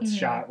cool. It's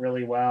shot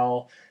really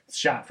well. It's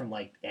shot from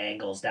like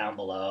angles down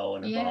below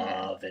and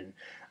above,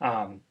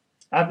 and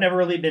I've never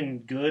really been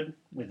good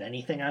with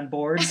anything on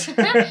boards,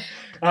 but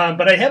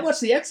I have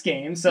watched the X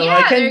Games, so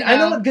I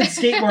know what good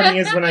skateboarding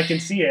is when I can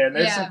see it. And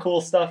there's some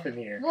cool stuff in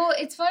here. Well,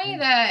 it's funny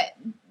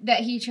that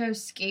he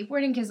chose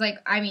skateboarding because, like,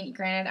 I mean,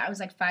 granted, I was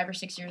like 5 or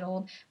 6 years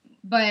old,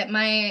 but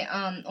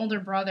my older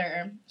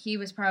brother, he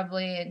was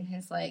probably in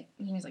his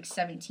he was like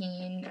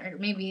 17 or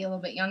maybe a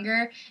little bit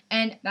younger,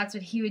 and that's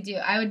what he would do.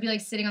 I would be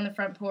like sitting on the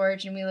front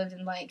porch, and we lived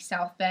in like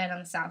South Bend on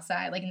the south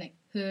side, like in the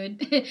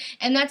hood,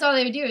 and that's all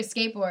they would do is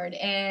skateboard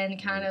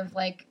and kind of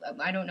like,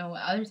 I don't know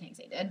what other things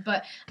they did,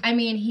 but I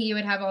mean, he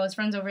would have all his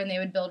friends over and they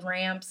would build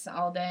ramps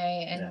all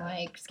day and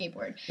like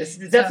skateboard.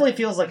 It definitely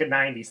feels like a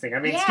 90s thing. I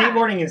mean,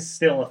 skateboarding is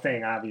still a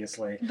thing,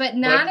 obviously, but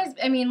not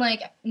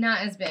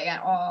as big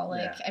at all.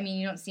 Like, I mean,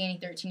 you don't see any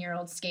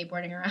 13-year-olds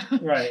skateboarding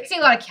around. Right. You see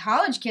a lot of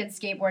college kids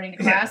skateboarding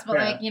to class, but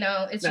like, you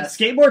know, it's just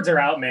skateboards are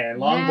out, man.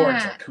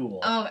 Longboards are cool.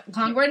 Oh,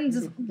 longboards!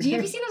 Have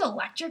you seen those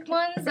electric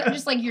ones that are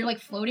just like you're like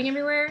floating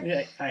everywhere?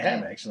 Yeah, I have.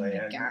 have, actually.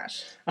 Oh my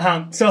gosh.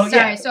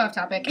 Sorry, so off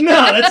topic. No,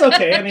 that's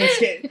okay. I mean,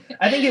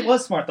 I think it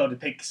was smart, though, to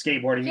pick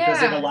skateboarding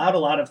because it Yeah. allowed a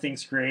lot of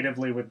things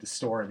creatively with the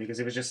story because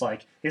it was just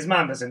like, his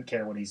mom doesn't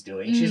care what he's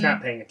doing. She's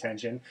not paying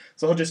attention.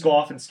 So he'll just go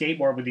off and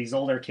skateboard with these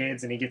older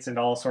kids, and he gets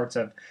into all sorts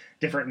of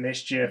different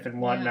mischief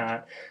and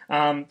whatnot.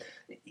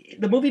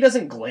 The movie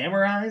doesn't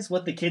glamorize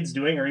what the kid's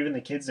doing or even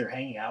the kids they're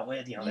hanging out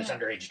with. You know, there's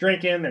underage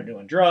drinking, they're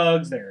doing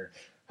drugs, they're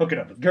hooking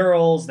up with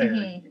girls,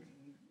 they're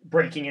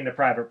breaking into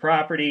private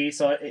property.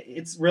 So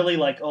it's really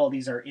like, oh,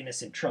 these are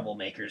innocent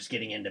troublemakers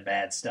getting into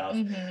bad stuff.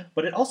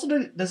 But it also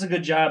does a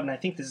good job, and I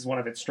think this is one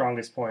of its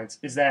strongest points,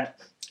 is that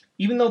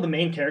even though the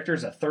main character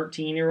is a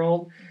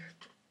 13-year-old,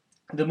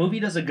 the movie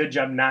does a good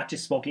job not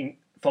just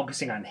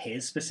focusing on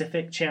his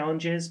specific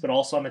challenges, but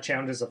also on the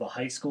challenges of the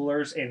high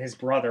schoolers and his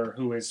brother,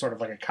 who is sort of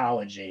like a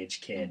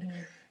college-age kid.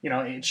 You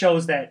know, it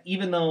shows that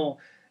even though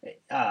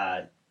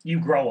you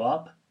grow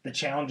up, the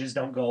challenges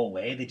don't go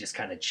away. They just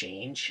kind of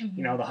change.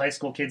 You know, the high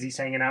school kids he's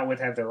hanging out with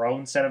have their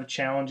own set of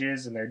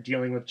challenges, and they're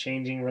dealing with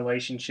changing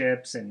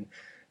relationships and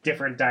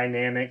different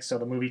dynamics. So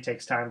the movie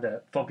takes time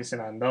to focus in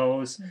on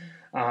those.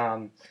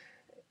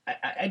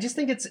 I just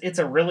think it's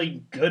a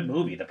really good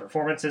movie. The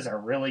performances are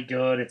really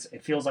good.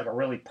 It feels like a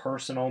really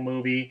personal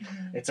movie.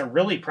 It's a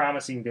really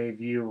promising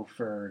debut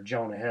for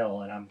Jonah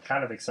Hill, and I'm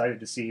kind of excited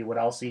to see what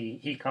else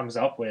he comes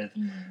up with.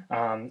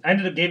 I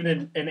ended up giving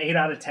it an 8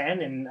 out of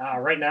 10, and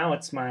right now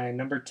it's my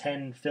number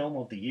 10 film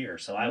of the year.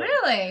 So I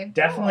would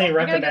definitely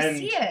recommend. I gotta go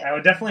see it. I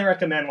would definitely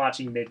recommend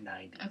watching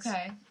Mid-90s.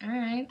 Okay, all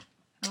right,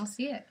 I'll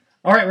see it.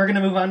 All right, we're going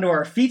to move on to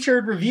our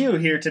featured review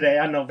here today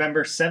on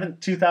November 7th,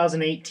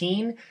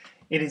 2018.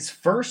 It is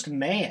First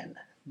Man.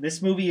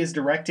 This movie is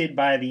directed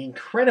by the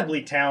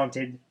incredibly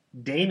talented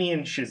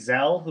Damien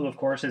Chazelle, who, of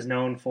course, is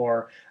known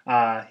for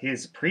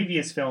his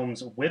previous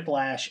films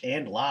Whiplash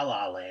and La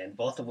La Land,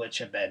 both of which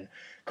have been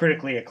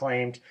critically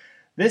acclaimed.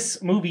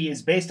 This movie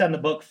is based on the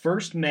book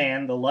First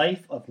Man, The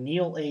Life of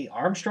Neil A.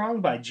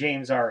 Armstrong by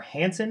James R.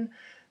 Hansen.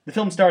 The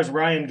film stars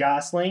Ryan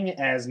Gosling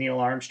as Neil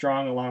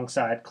Armstrong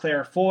alongside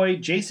Claire Foy,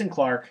 Jason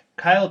Clarke,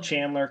 Kyle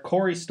Chandler,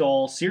 Corey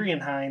Stoll,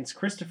 Ciarán Hinds,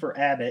 Christopher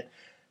Abbott,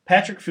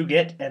 Patrick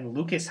Fugit, and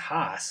Lucas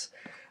Haas.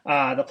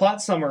 The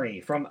plot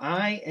summary from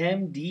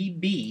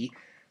IMDb.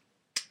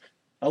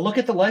 A look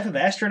at the life of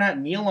astronaut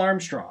Neil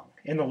Armstrong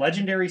and the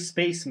legendary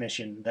space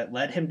mission that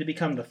led him to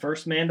become the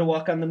first man to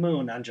walk on the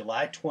moon on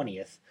July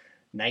 20th,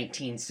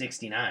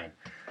 1969.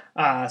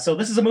 So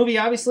this is a movie,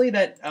 obviously,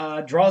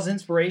 that draws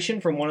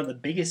inspiration from one of the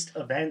biggest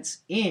events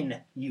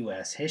in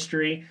U.S.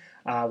 history.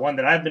 One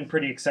that I've been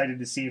pretty excited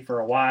to see for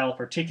a while,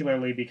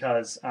 particularly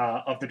because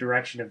of the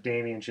direction of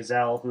Damien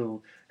Chazelle,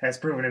 who has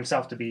proven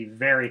himself to be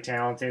very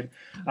talented.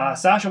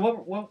 Sasha,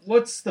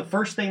 what's the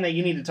first thing that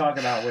you need to talk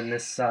about when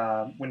this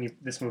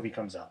movie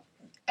comes up?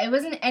 It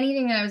wasn't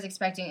anything that I was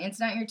expecting. It's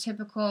not your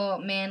typical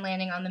man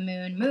landing on the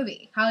moon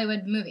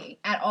Hollywood movie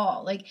at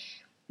all. Like,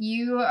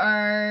 you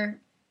are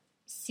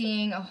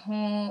seeing a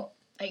whole...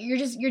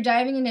 You're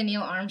diving into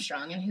Neil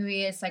Armstrong and who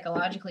he is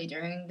psychologically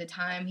during the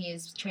time he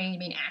is training to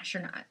be an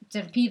astronaut,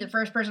 to be the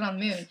first person on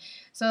the moon.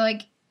 So,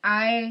 like,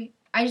 I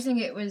just think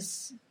it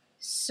was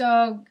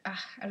so... I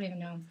don't even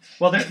know.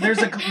 Well, there's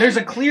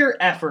a clear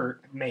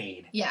effort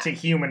made to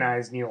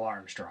humanize Neil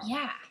Armstrong.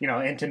 Yeah. You know,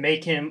 and to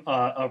make him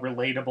a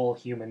relatable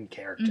human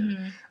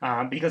character.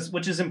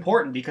 Which is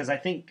important because I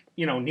think,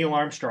 you know, Neil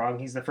Armstrong,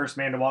 he's the first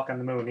man to walk on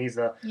the moon. He's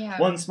the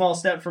one small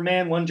step for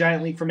man, one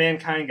giant leap for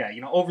mankind guy.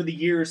 You know, over the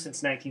years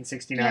since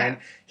 1969,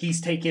 he's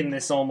taken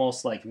this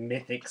almost like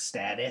mythic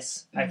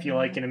status, I feel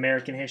like, in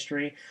American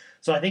history.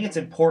 So I think it's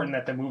important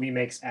that the movie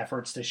makes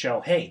efforts to show,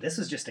 hey, this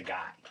is just a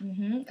guy.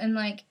 And,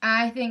 like,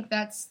 I think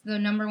that's the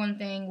number one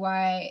thing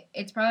why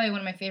it's probably one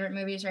of my favorite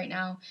movies right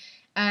now,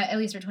 at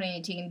least for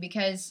 2018,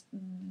 because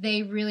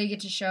they really get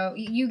to show,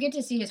 you get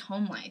to see his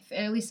home life,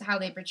 at least how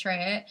they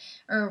portray it,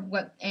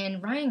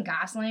 and Ryan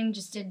Gosling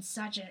just did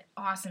such an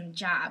awesome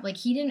job. Like,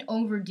 he didn't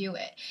overdo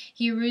it.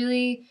 He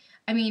really,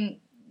 I mean...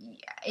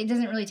 It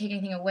doesn't really take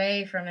anything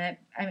away from it.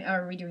 I mean,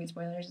 are we doing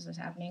spoilers? Is this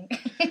happening?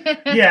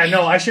 Yeah,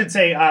 no, I should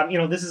say,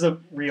 this is a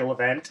real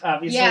event,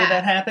 obviously,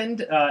 that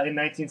happened in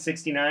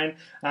 1969.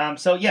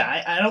 So,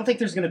 yeah, I don't think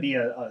there's going to be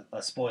a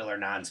spoiler,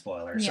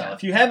 non-spoiler. So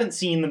if you haven't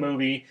seen the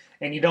movie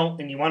and you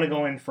want to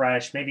go in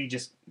fresh, maybe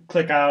just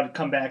click out,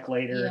 come back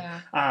later.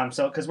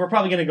 Because we're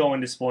probably going to go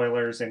into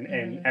spoilers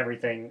and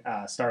everything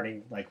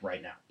starting, like,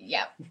 right now.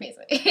 Yeah,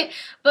 basically.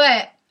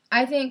 But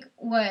I think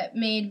what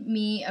made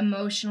me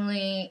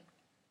emotionally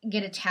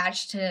get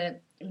attached to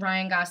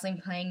Ryan Gosling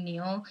playing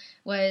Neil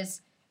was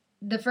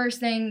the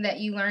first thing that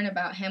you learn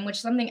about him, which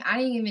is something I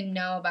didn't even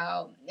know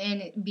about,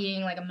 and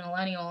being like a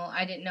millennial,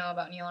 I didn't know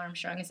about Neil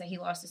Armstrong, is that he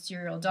lost his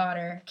serial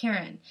daughter,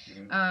 Karen,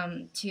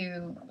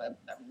 to a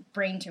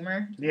brain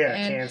tumor. Yeah,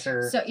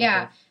 cancer. So,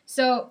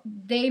 so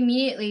they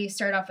immediately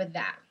start off with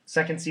that.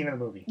 Second scene of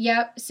the movie.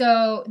 Yep,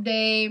 so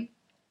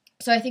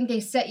I think they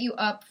set you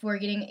up for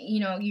getting,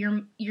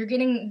 you're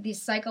getting the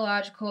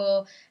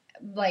psychological,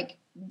 like,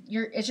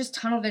 it's just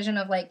tunnel vision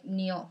of, like,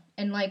 Neil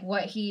and, like,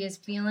 what he is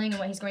feeling and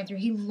what he's going through.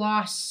 He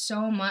lost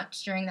so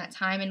much during that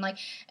time,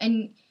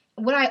 and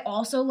what I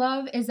also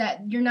love is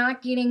that you're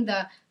not getting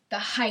the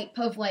hype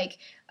of like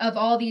of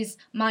all these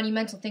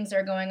monumental things that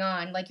are going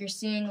on. Like you're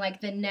seeing like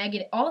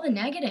all the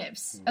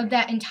negatives of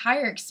that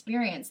entire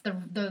experience,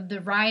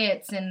 the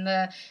riots and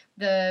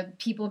the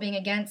people being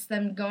against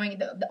them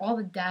going, all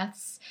the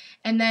deaths,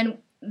 and then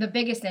the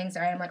biggest thing.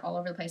 Sorry, I'm like all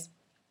over the place.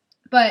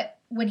 But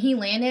when he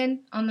landed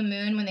on the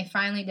moon, when they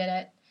finally did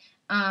it,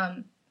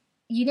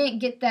 you didn't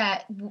get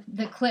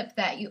the clip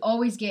that you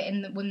always get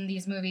when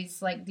these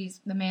movies like the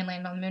man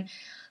landed on the moon.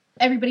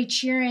 Everybody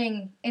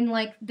cheering in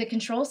like the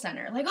control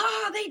center, like,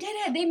 oh, they did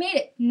it, they made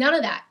it. None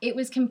of that. It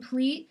was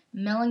complete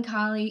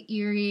melancholy,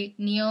 eerie,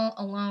 Neil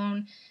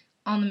alone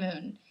on the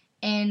moon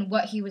and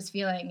what he was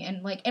feeling.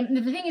 And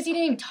the thing is, he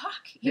didn't even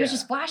talk. He was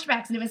just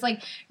flashbacks, and it was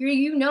like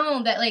you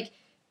know that like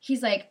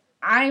he's like,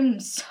 I'm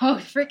so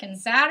freaking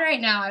sad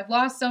right now. I've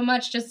lost so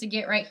much just to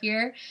get right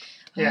here.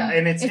 Yeah,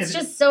 and it's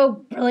just so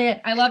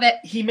brilliant. I love it.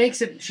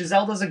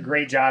 Chazelle does a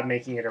great job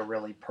making it a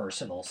really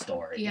personal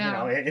story. Yeah. You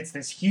know, it's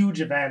this huge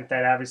event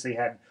that obviously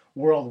had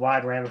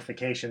worldwide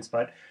ramifications,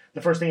 but the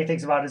first thing he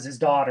thinks about is his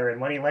daughter,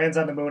 and when he lands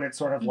on the moon, it's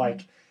sort of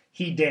like,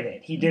 he did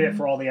it. He did it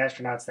for all the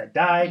astronauts that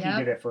died. Yep. He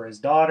did it for his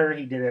daughter.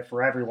 He did it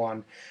for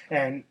everyone.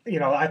 And,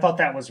 you know, I thought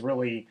that was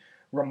really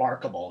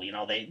remarkable. You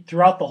know,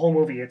 throughout the whole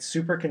movie, it's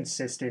super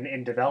consistent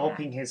in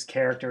developing his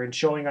character and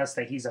showing us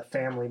that he's a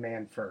family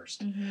man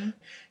first.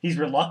 He's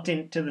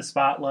reluctant to the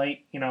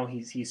spotlight. You know,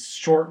 he's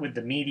short with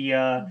the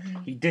media.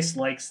 He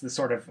dislikes the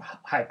sort of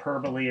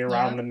hyperbole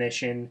around the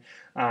mission.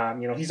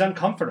 You know, he's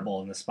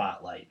uncomfortable in the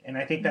spotlight, and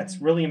I think that's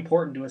really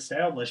important to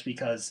establish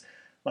because,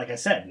 like I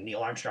said,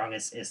 Neil Armstrong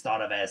is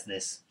thought of as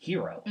this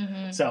hero.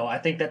 So I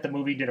think that the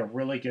movie did a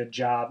really good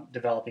job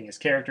developing his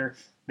character.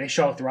 They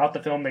show throughout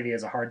the film that he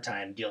has a hard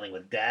time dealing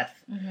with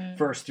death,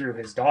 first through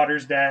his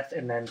daughter's death,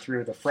 and then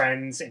through the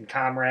friends and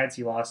comrades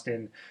he lost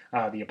in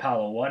the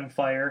Apollo 1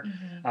 fire.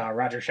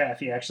 Roger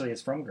Chaffee actually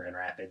is from Grand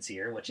Rapids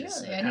here, which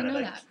is kind of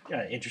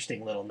an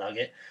interesting little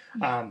nugget.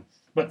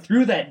 But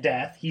through that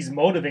death, he's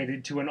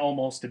motivated to an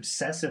almost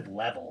obsessive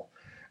level,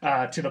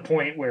 to the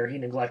point where he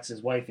neglects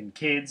his wife and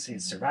kids,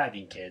 his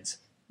surviving kids.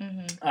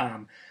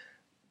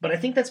 But I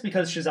think that's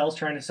because Chazelle's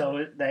trying to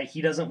show that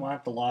he doesn't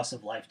want the loss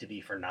of life to be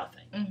for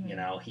nothing. You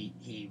know,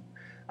 he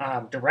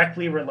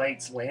directly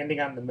relates landing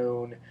on the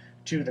moon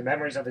to the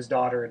memories of his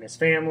daughter and his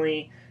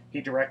family.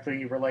 He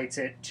directly relates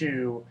it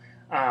to,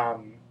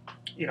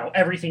 you know,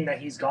 everything that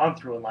he's gone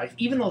through in life.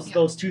 Even though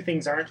those two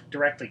things aren't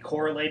directly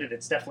correlated,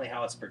 it's definitely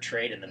how it's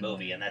portrayed in the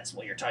movie, and that's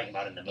what you're talking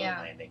about in the moon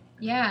landing.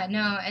 Yeah,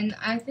 no, and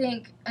I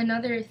think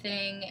another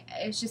thing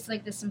is just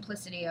like the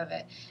simplicity of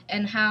it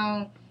and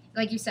how,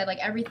 like you said, like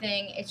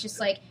everything, it's just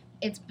like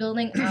it's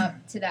building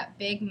up to that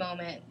big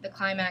moment, the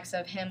climax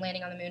of him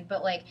landing on the moon.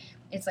 But like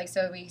it's like,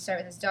 so we start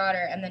with his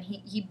daughter, and then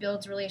he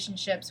builds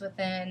relationships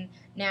within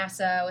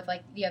NASA with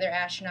like the other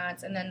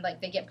astronauts, and then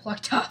like they get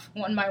plucked off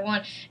one by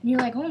one, and you're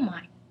like, oh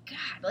my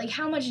God, like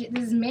how much is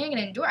this man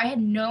gonna endure? I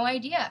had no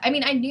idea. I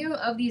mean, I knew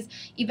of these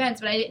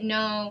events, but I didn't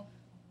know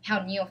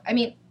how Neil. I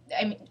mean,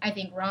 I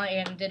think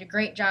Ryan did a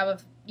great job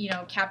of, you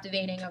know,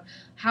 captivating of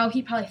how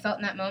he probably felt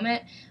in that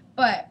moment,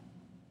 but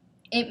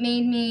it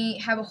made me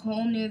have a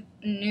whole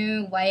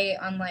new light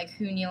on like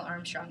who Neil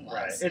Armstrong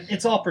was. Right.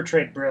 It's all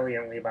portrayed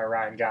brilliantly by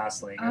Ryan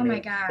Gosling. Oh my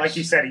gosh. Like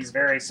you said, he's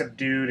very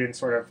subdued and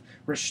sort of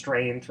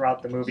restrained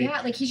throughout the movie.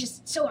 Yeah, like he's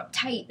just so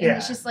uptight, and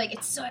it's just like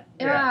it's so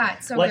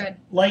good.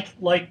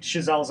 Like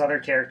Chazelle's other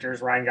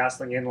characters, Ryan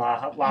Gosling in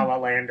La La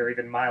Land, or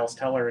even Miles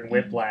Teller in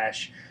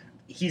Whiplash.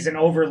 He's an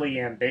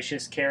overly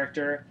ambitious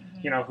character.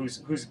 You know,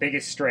 whose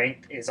biggest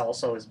strength is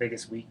also his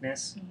biggest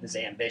weakness, his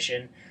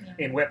ambition.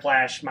 Yeah. In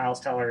Whiplash,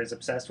 Miles Teller is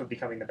obsessed with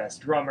becoming the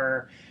best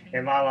drummer.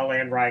 In La La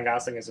Land, Ryan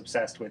Gosling is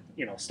obsessed with,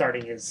 you know,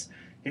 starting his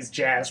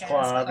jazz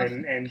club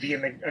and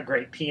being a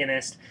great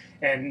pianist.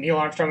 And Neil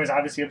Armstrong is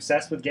obviously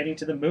obsessed with getting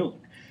to the moon.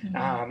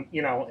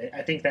 You know,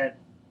 I think that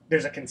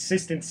there's a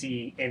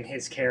consistency in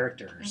his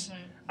characters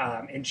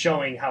in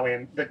showing how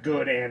the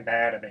good and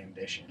bad of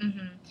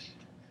ambition.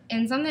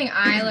 And something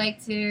I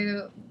like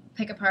to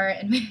pick apart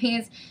in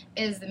movies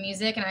is the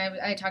music, and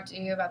I talked to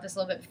you about this a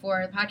little bit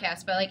before the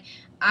podcast, but like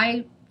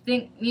I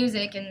think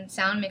music and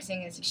sound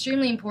mixing is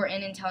extremely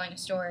important in telling a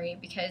story,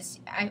 because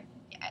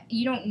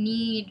you don't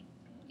need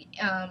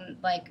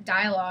like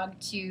dialogue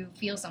to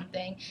feel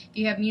something. If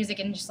you have music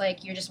and just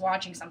like you're just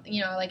watching something,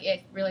 you know, like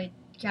it really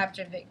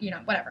captured the, you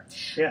know, whatever.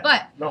 Yeah.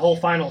 But the whole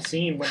final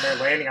scene when they're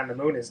landing on the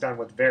moon is done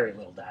with very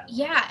little dialogue.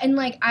 Yeah, and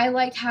like I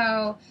liked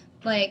how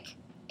like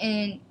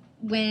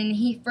when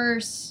he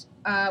first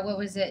what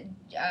was it?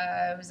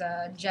 It was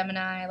a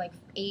Gemini, like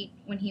 8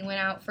 when he went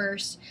out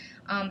first,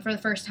 for the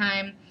first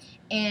time,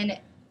 and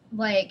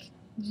like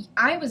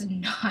I was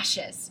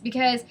nauseous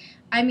because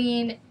I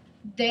mean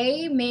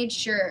they made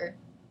sure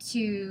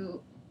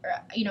to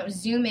you know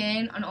zoom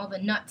in on all the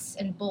nuts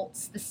and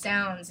bolts, the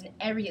sounds and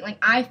everything. Like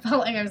I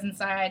felt like I was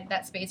inside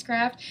that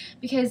spacecraft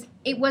because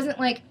it wasn't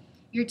like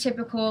your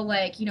typical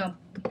like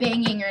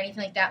banging or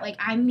anything like that. Like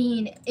I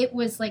mean, it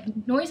was like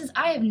noises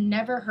I have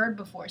never heard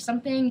before.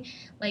 Something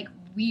like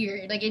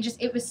weird. Like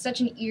it was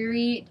such an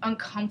eerie,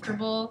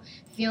 uncomfortable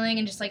feeling,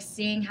 and just like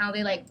seeing how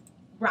they like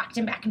rocked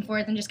him back and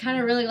forth and just kind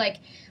of really like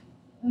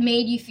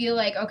made you feel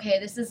like, okay,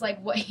 this is like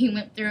what he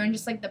went through, and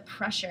just like the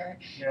pressure.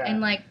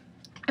 And like,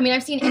 I mean,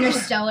 I've seen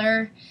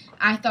Interstellar.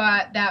 I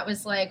thought that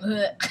was like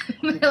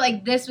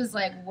like this was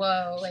like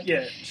whoa. Like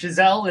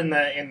Chazelle in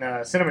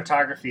the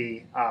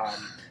cinematography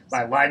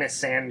by Linus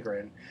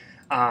Sandgren,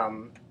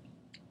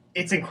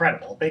 it's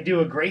incredible. They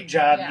do a great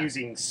job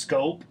using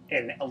scope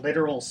and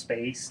literal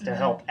space to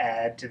help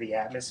add to the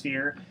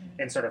atmosphere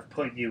and sort of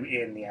put you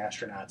in the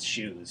astronaut's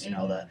shoes. You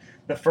know,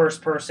 the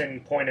first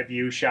person point of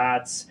view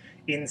shots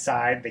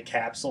inside the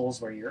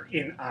capsules where you're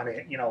in on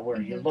it, where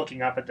you're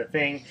looking up at the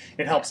thing.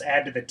 It helps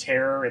add to the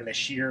terror and the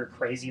sheer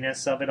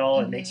craziness of it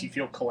all. It makes you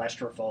feel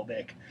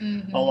claustrophobic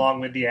along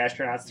with the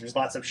astronauts. There's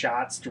lots of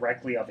shots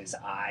directly of his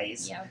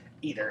eyes.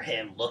 Either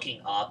him looking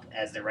up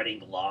as they're ready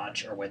to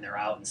launch or when they're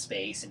out in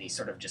space and he's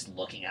sort of just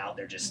looking out.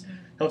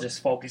 He'll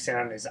just focus in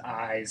on his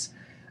eyes.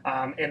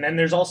 And then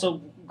there's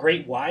also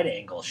great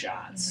wide-angle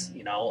shots,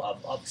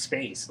 of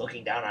space,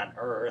 looking down on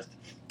Earth,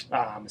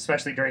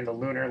 especially during the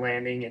lunar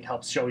landing. It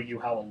helps show you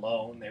how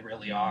alone they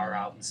really are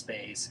out in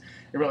space.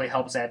 It really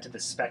helps add to the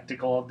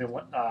spectacle of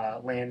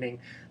the landing.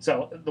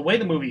 So the way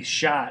the movie's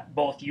shot,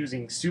 both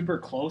using super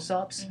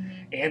close-ups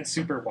and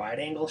super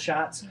wide-angle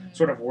shots,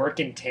 sort of work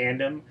in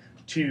tandem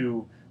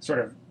to sort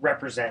of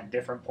represent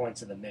different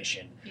points of the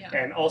mission.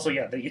 And also,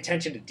 the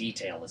attention to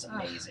detail is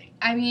amazing.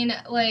 I mean,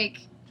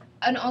 like...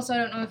 And also, I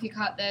don't know if you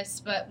caught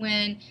this, but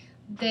when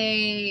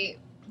they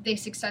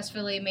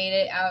successfully made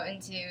it out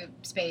into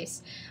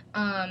space,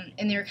 and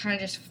they were kind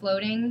of just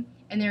floating,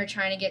 and they were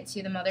trying to get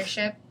to the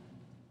mothership,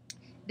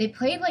 they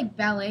played like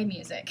ballet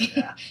music,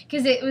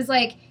 because it was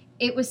like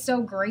it was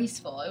so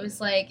graceful. It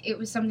was like it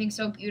was something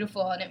so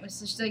beautiful, and it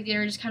was just like they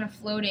were just kind of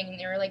floating, and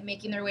they were like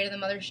making their way to the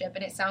mothership,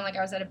 and it sounded like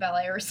I was at a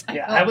ballet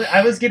recital.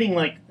 I was getting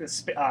like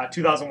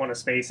 2001: A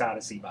Space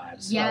Odyssey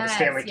vibes. The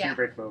Stanley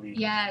Kubrick movie.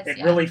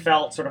 It really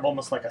felt sort of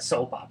almost like a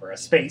soap opera, a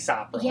space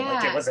opera.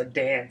 Like it was a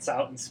dance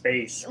out in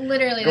space.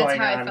 Literally, that's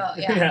how I felt.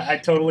 Yeah, I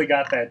totally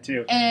got that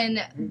too.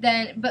 And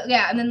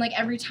then like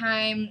every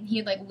time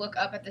he'd like look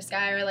up at the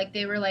sky, or like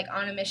they were like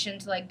on a mission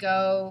to like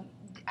go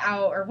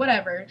out or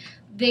whatever,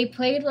 they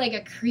played like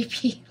a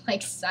creepy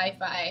like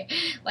sci-fi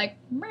like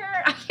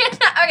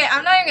okay,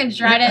 I'm not even gonna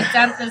try to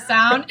attempt the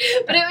sound,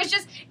 but it was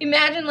just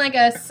imagine like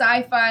a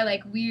sci-fi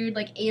like weird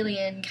like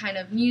alien kind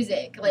of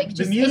music, like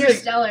just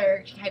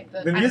Interstellar type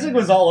of. The music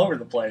was all over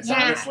the place,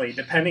 honestly,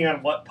 depending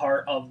on what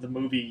part of the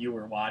movie you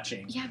were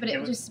watching. But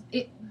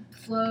it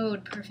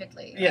flowed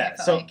perfectly.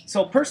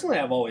 So personally,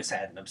 I've always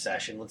had an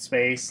obsession with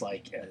space.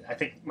 Like I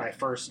think my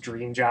first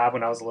dream job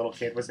when I was a little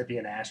kid was to be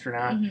an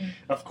astronaut,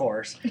 of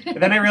course.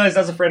 And then I realized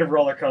I was afraid of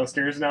roller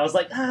coasters, and I was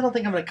like, I don't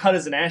think I'm going to cut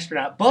as an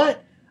astronaut,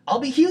 but I'll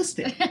be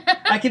Houston.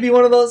 I could be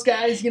one of those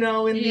guys, in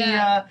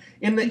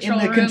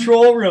the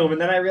control room. And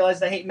then I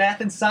realized I hate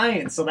math and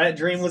science, so that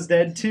dream was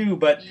dead too.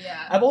 But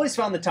I've always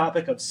found the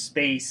topic of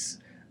space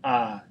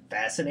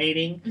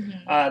fascinating.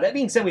 That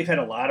being said, we've had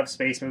a lot of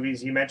space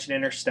movies. You mentioned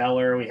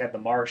Interstellar. We had The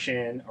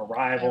Martian,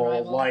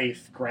 Arrival.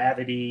 Life,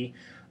 Gravity.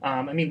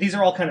 I mean, these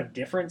are all kind of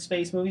different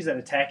space movies that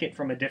attack it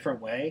from a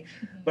different way.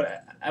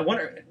 But I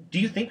wonder, do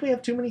you think we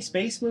have too many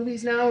space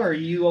movies now, or are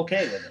you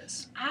okay with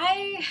this?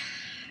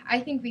 I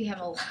think we have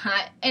a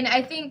lot. And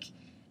I think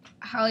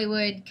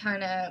Hollywood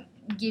kind of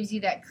gives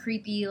you that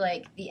creepy,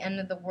 like, the end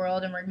of the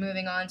world and we're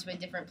moving on to a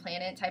different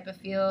planet type of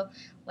feel.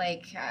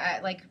 Like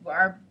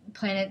our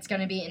planet's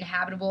going to be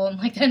inhabitable in,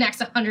 like, the next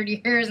 100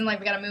 years and, like,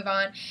 we got to move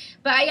on.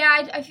 But,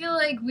 I feel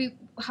like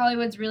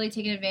Hollywood's really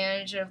taken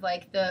advantage of,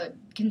 like, the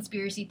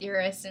conspiracy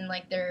theorists and,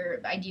 like,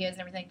 their ideas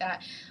and everything like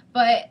that.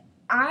 But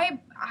I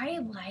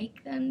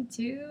like them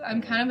too.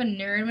 I'm kind of a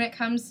nerd when it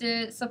comes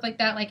to stuff like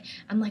that. Like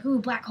I'm like, ooh,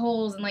 black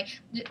holes, and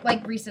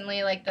like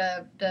recently, like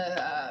the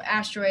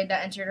asteroid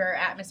that entered our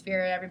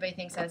atmosphere, everybody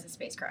thinks that is a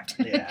spacecraft.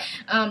 A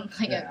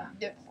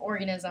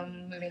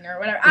organism moving or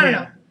whatever. I don't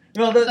know.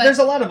 Well, there's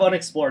a lot of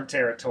unexplored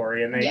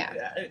territory, and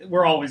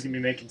we're always going to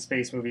be making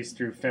space movies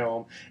through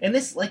film. And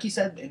this, like you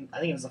said, and I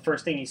think it was the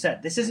first thing you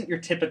said, this isn't your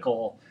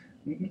typical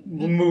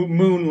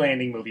moon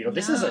landing movie.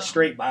 This is a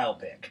straight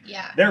biopic.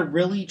 They're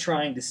really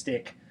trying to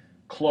stick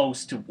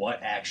close to what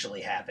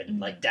actually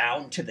happened, like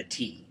down to the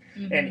T.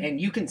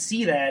 And you can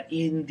see that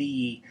in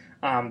the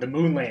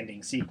moon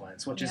landing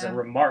sequence, which is a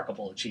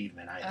remarkable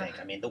achievement, I think.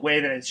 I mean, the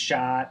way that it's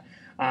shot.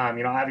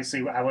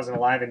 Obviously, I wasn't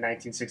alive in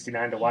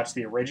 1969 to watch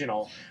the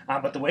original,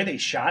 but the way they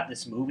shot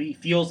this movie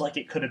feels like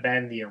it could have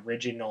been the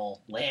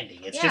original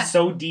landing. It's just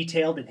so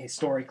detailed and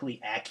historically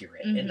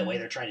accurate in the way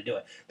they're trying to do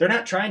it. They're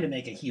not trying to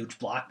make a huge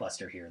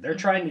blockbuster here. They're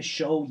trying to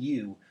show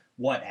you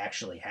what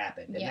actually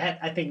happened. And Yeah. that,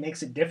 I think,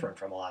 makes it different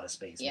from a lot of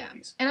space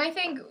movies. And I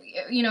think,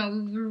 you know,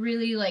 we're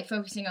really, like,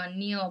 focusing on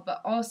Neil,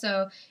 but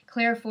also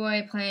Claire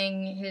Foy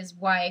playing his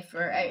wife,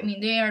 or, I mean,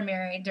 they are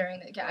married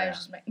during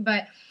the,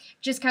 but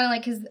just kind of,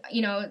 like, because,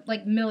 you know,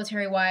 like,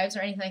 military wives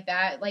or anything like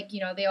that, like, you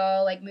know, they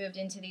all, like, moved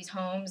into these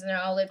homes, and they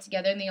all live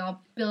together, and they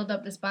all build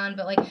up this bond,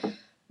 but, like,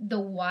 the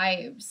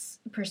wives'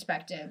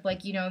 perspective,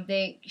 like, you know,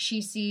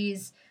 she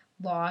sees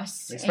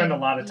loss. They spend a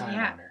lot of time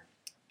on her.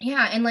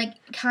 Yeah, and, like,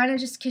 kind of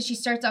just because she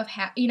starts off,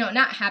 you know,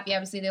 not happy,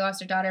 obviously, they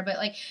lost her daughter, but,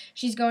 like,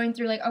 she's going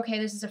through, like, okay,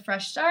 this is a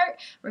fresh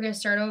start, we're going to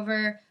start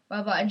over,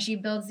 blah, blah, and she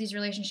builds these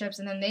relationships,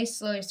 and then they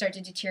slowly start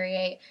to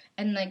deteriorate,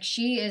 and, like,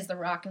 she is the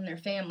rock in their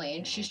family,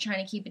 and she's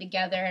trying to keep it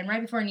together, and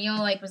right before Neil,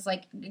 like, was,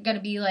 like, going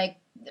to be, like,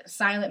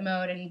 silent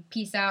mode and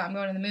peace out, I'm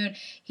going to the moon,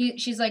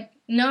 she's like,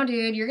 no,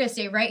 dude, you're going to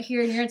stay right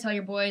here, and you're going to tell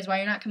your boys why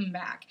you're not coming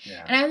back.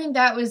 Yeah. And I think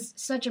that was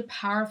such a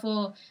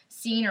powerful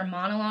scene or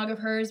monologue of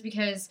hers,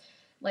 because,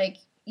 like,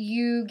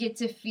 you get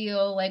to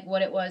feel like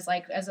what it was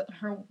like as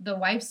the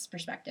wife's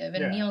perspective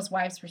and Neil's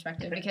wife's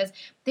perspective, because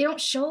they don't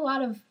show a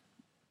lot of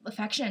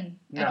affection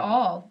at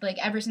all, like,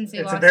 ever since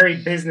they lost. It's a very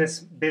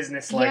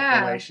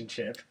business-like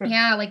relationship.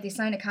 Yeah, like, they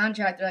signed a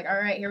contract, they're like, all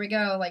right, here we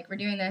go, like, we're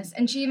doing this,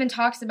 and she even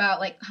talks about,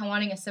 like, how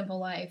wanting a simple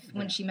life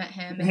when she met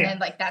him, and then,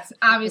 like, that's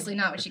obviously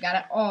not what she got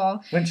at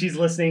all. When she's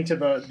listening to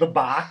the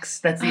box,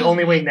 that's the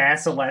only way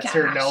NASA lets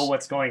her know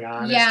what's going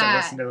on, is to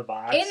listen to the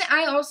box. And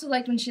I also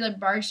liked when she, like,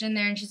 barged in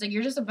there, and she's like,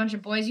 you're just a bunch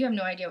of boys, you have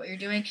no idea what you're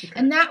doing,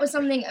 and that was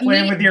something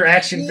playing with your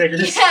action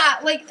figures. Yeah,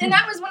 like, and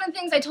that was one of the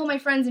things I told my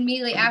friends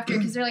immediately after,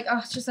 because they're like, oh,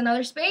 it's just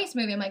another space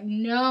movie. I'm like,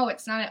 no,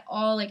 it's not at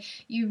all. Like,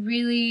 you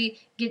really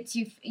get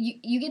to,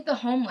 you get the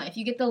home life,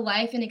 you get the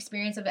life and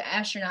experience of an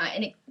astronaut,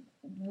 and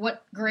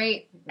what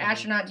great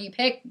astronaut do you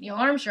pick? Neil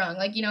Armstrong.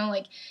 Like, you know,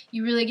 like,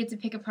 you really get to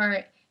pick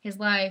apart his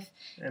life.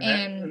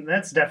 And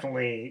that's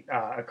definitely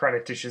a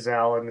credit to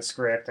Chazelle and the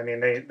script. I mean,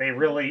 they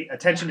really,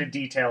 attention to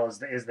detail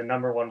is the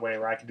number one way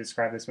where I can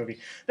describe this movie.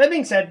 That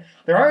being said,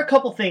 there are a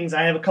couple things,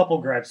 I have a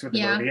couple gripes with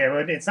the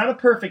movie. It's not a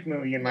perfect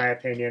movie, in my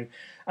opinion.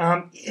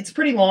 It's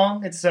pretty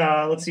long. It's,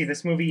 let's see,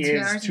 this movie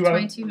is 2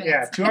 hours and 22 minutes.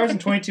 Yeah, 2 hours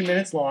and 22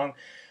 minutes long.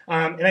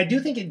 And I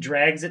do think it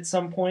drags at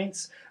some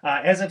points.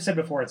 As I've said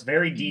before, it's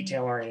very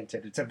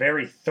detail-oriented. It's a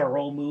very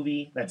thorough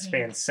movie that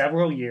spans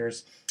several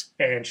years.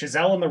 And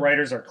Chazelle and the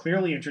writers are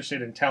clearly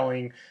interested in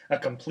telling a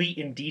complete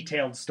and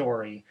detailed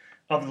story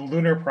of the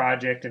lunar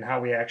project and how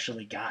we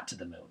actually got to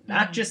the moon.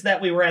 Not just that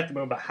we were at the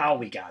moon, but how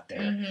we got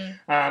there.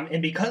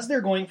 And because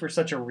they're going for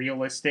such a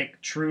realistic,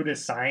 true to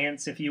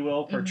science, if you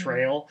will,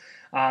 portrayal,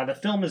 the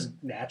film is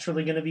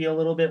naturally going to be a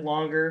little bit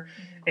longer.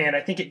 And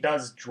I think it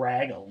does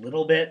drag a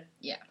little bit.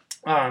 Yeah.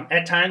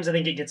 At times, I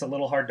think it gets a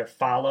little hard to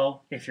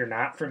follow if you're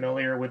not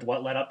familiar with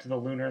what led up to the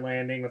lunar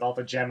landing, with all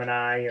the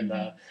Gemini and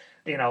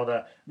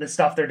the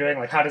stuff they're doing.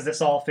 Like, how does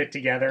this all fit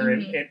together?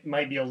 It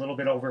might be a little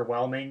bit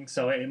overwhelming,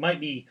 so it might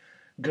be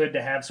good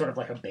to have sort of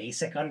like a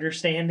basic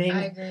understanding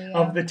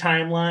of the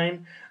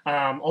timeline.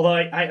 Although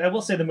I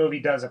will say the movie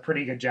does a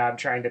pretty good job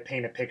trying to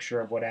paint a picture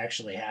of what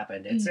actually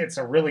happened. It's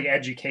a really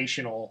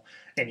educational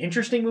and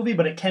interesting movie,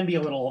 but it can be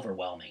a little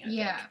overwhelming, I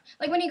think.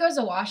 Like, when he goes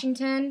to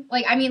Washington,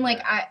 like, I mean, like,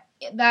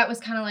 that was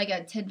kind of like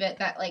a tidbit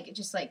that, like,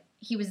 just, like,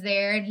 he was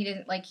there, and he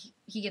didn't, like,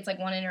 he gets, like,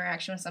 one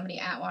interaction with somebody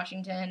at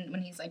Washington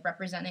when he's, like,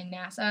 representing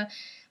NASA.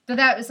 But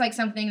that was, like,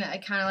 something that I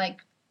kind of,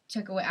 like,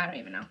 took away. I don't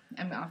even know.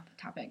 I'm off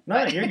topic.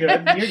 No, you're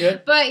good. You're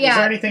good. But, yeah. Is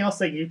there anything else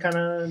that you kind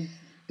of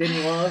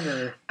didn't love,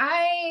 or?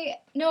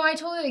 No, I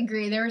totally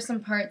agree. There were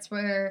some parts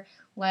where,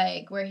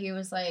 like, where he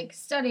was, like,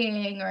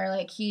 studying, or,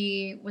 like,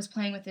 he was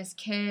playing with his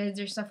kids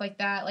or stuff like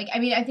that. Like, I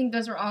mean, I think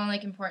those were all,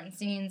 like, important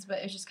scenes, but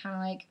it was just kind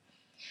of, like,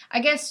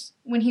 I guess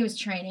when he was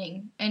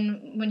training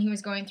and when he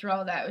was going through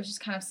all that, it was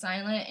just kind of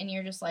silent, and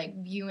you're just, like,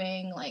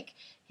 viewing, like,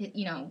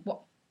 you know,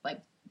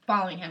 like,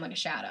 following him like a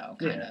shadow,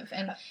 kind of.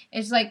 And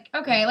it's like,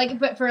 okay, like,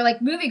 but for,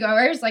 like,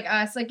 moviegoers like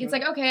us, like, it's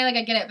like, okay, like,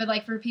 I get it, but,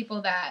 like, for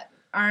people that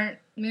aren't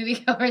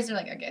moviegoers, they're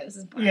like, okay, this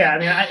is boring. Yeah,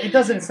 I mean,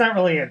 it's not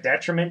really a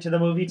detriment to the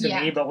movie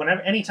to me, but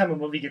anytime a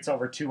movie gets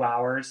over 2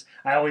 hours,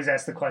 I always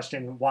ask the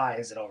question, why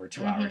is it over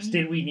 2 hours?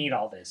 Did we need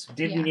all this?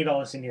 Did we need all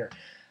this in here?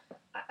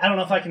 I don't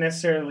know if I can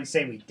necessarily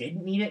say we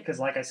didn't need it, because,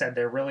 like I said,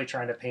 they're really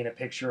trying to paint a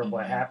picture of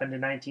what happened in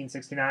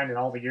 1969 and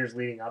all the years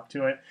leading up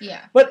to it.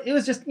 Yeah. But it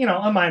was just,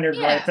 a minor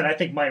gripe that I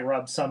think might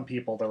rub some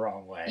people the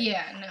wrong way.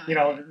 Yeah,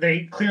 no.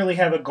 They clearly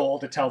have a goal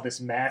to tell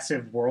this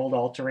massive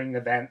world-altering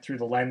event through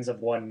the lens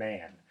of one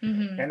man.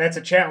 And that's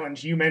a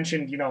challenge. You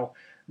mentioned,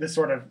 the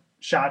sort of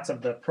shots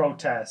of the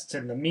protests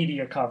and the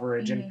media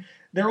coverage, and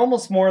they're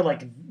almost more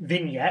like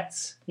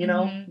vignettes,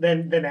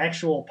 than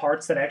actual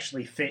parts that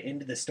actually fit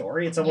into the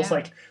story. It's almost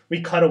like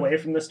we cut away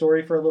from the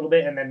story for a little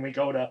bit, and then we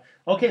go to,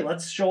 okay,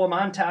 let's show a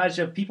montage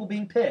of people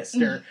being pissed,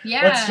 or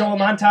let's show a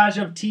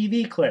montage of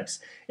TV clips.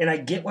 And I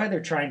get why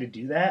they're trying to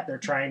do that. They're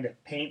trying to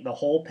paint the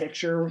whole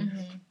picture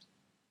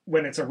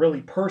when it's a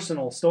really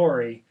personal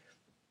story.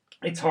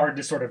 It's hard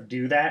to sort of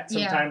do that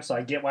sometimes, so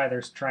I get why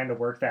they're trying to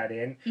work that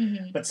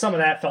in. But some of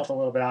that felt a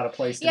little bit out of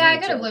place to me, I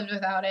could have lived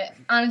without it.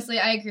 Honestly,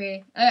 I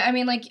agree. I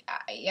mean, like,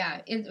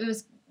 it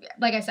was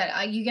like I said,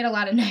 you get a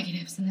lot of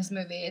negatives in this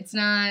movie. It's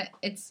not.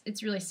 It's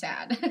really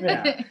sad.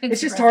 Yeah,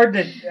 it's just hard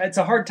to. It's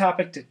a hard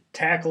topic to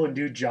tackle and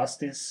do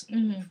justice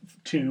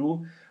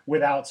to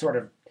without sort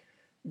of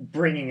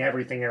bringing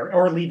everything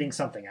or leaving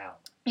something out.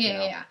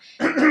 Yeah.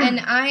 And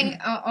I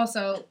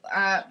also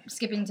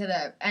skipping to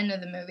the end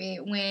of the movie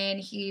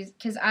when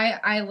because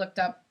I looked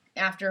up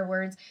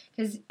afterwards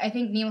because I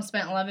think Neil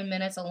spent 11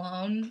 minutes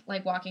alone,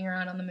 like walking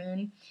around on the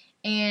moon.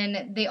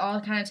 And they all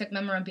kind of took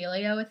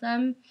memorabilia with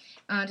them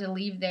to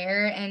leave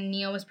there. And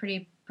Neil was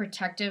pretty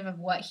protective of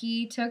what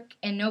he took.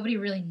 And nobody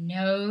really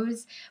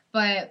knows.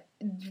 But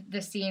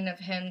the scene of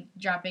him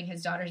dropping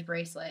his daughter's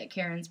bracelet,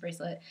 Karen's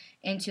bracelet,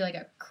 into, like,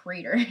 a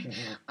crater.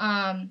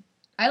 Mm-hmm.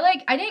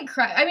 I didn't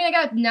cry. I mean, I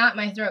got a knot in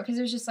my throat because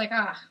it was just like,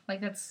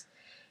 that's...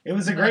 It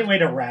was a great way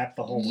to wrap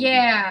the whole movie.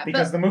 Yeah.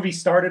 Because the movie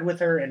started with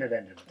her and it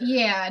ended with her.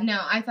 Yeah,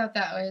 no, I thought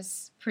that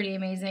was pretty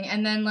amazing.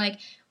 And then, like,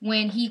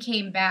 when he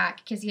came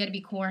back, because he had to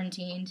be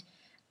quarantined,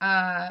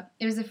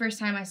 it was the first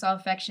time I saw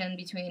affection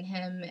between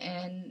him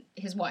and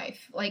his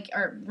wife. Like,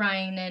 or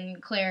Ryan and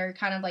Claire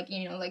kind of, like,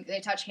 like, they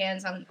touch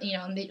hands on,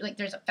 and like,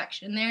 there's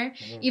affection there.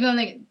 Mm-hmm. Even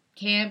though they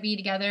can't be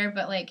together,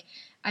 but, like,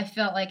 I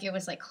felt like it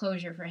was, like,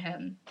 closure for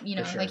him.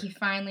 Sure. Like, he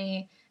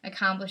finally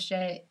accomplished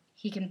it.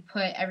 He can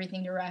put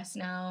everything to rest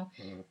now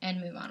and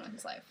move on with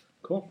his life.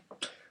 Cool.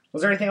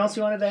 Was there anything else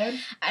you wanted to add?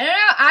 I don't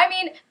know. I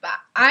mean,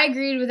 I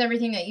agreed with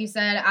everything that you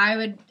said. I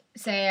would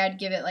say I'd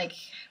give it like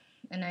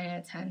a 9 out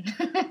of 10.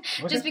 Okay.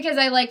 Just because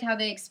I liked how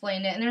they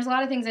explained it. And there's a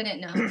lot of things I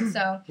didn't know.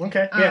 So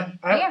okay.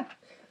 Yeah.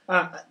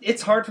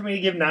 It's hard for me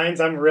to give 9s.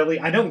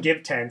 I don't give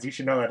 10s. You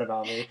should know that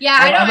about me. Yeah,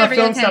 I know. I'm a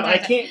film snob.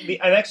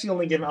 I've actually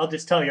only given, I'll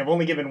just tell you, I've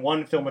only given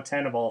one film a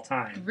 10 of all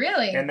time.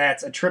 Really? And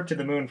that's A Trip to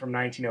the Moon from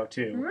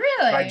 1902.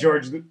 Really? By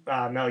George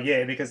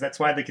Méliès, because that's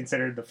widely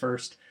considered the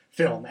first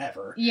film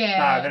ever.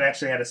 Yeah. That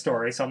actually had a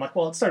story. So I'm like,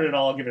 well, it started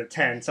all, I'll give it a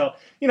 10. So,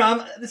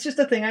 it's just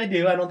a thing I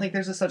do. I don't think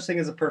there's a such thing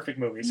as a perfect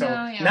movie. So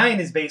 9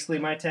 is basically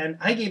my 10.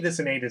 I gave this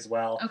an 8 as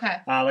well. Okay.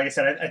 Like I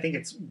said, I think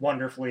it's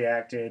wonderfully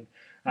acted.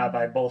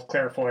 By both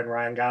Claire Foy and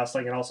Ryan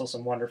Gosling, and also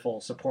some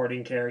wonderful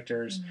supporting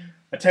characters. Mm-hmm.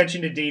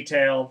 Attention to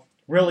detail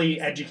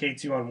really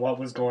educates you on what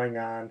was going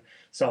on.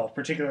 So,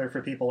 particularly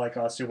for people like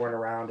us who weren't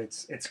around,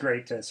 it's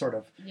great to sort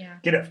of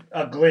get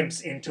a glimpse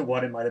into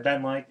what it might have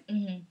been like.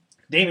 Mm-hmm.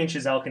 Damien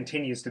Chazelle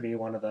continues to be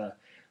one of the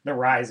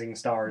rising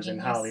stars in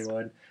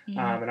Hollywood, and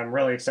I'm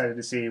really excited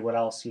to see what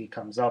else he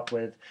comes up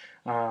with.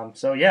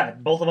 So,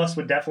 both of us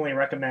would definitely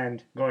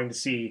recommend going to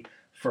see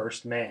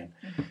First Man.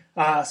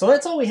 So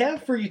that's all we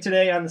have for you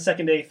today on the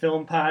Second Day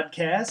Film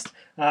Podcast.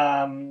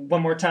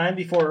 One more time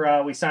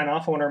before we sign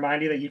off, I want to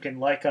remind you that you can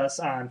like us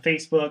on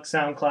Facebook,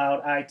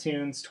 SoundCloud,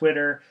 iTunes,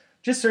 Twitter.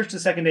 Just search the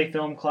Second Day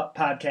Film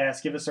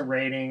Podcast. Give us a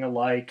rating, a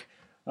like,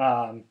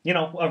 a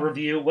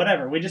review,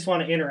 whatever. We just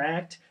want to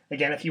interact.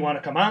 Again, if you want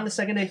to come on the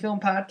Second Day Film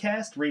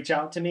Podcast, reach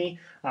out to me.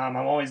 I'm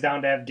always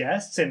down to have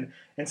guests. And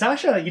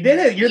Sasha, you did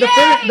it. You're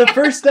the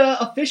first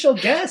official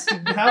guest.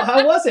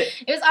 How was it?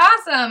 It was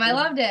awesome. I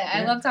loved it. Yeah.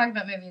 I love talking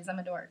about movies. I'm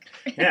a dork.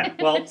 Yeah,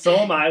 well, so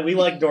am I. We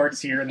like dorks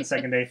here in the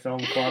Second Day Film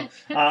Club.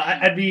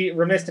 I'd be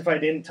remiss if I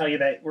didn't tell you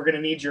that we're going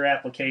to need your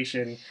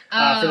application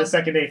for the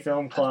Second Day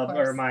Film Club,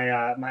 or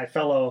my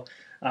fellow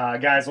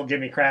guys will give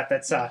me crap.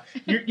 That's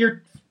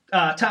your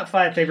top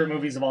 5 favorite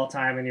movies of all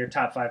time and your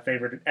top 5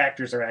 favorite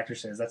actors or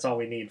actresses. That's all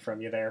we need from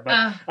you there.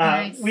 But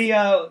nice.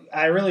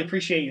 I really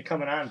appreciate you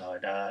coming on,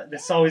 bud.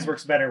 This always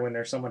works better when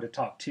there's someone to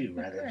talk to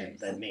rather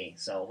than me.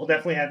 So we'll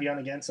definitely have you on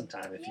again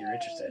sometime if you're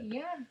interested.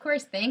 Yeah, of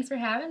course. Thanks for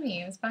having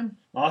me. It was fun.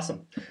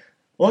 Awesome.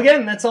 Well,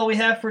 again, that's all we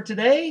have for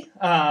today.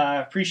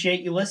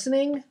 Appreciate you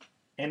listening,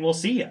 and we'll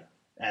see you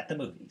at the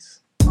movies.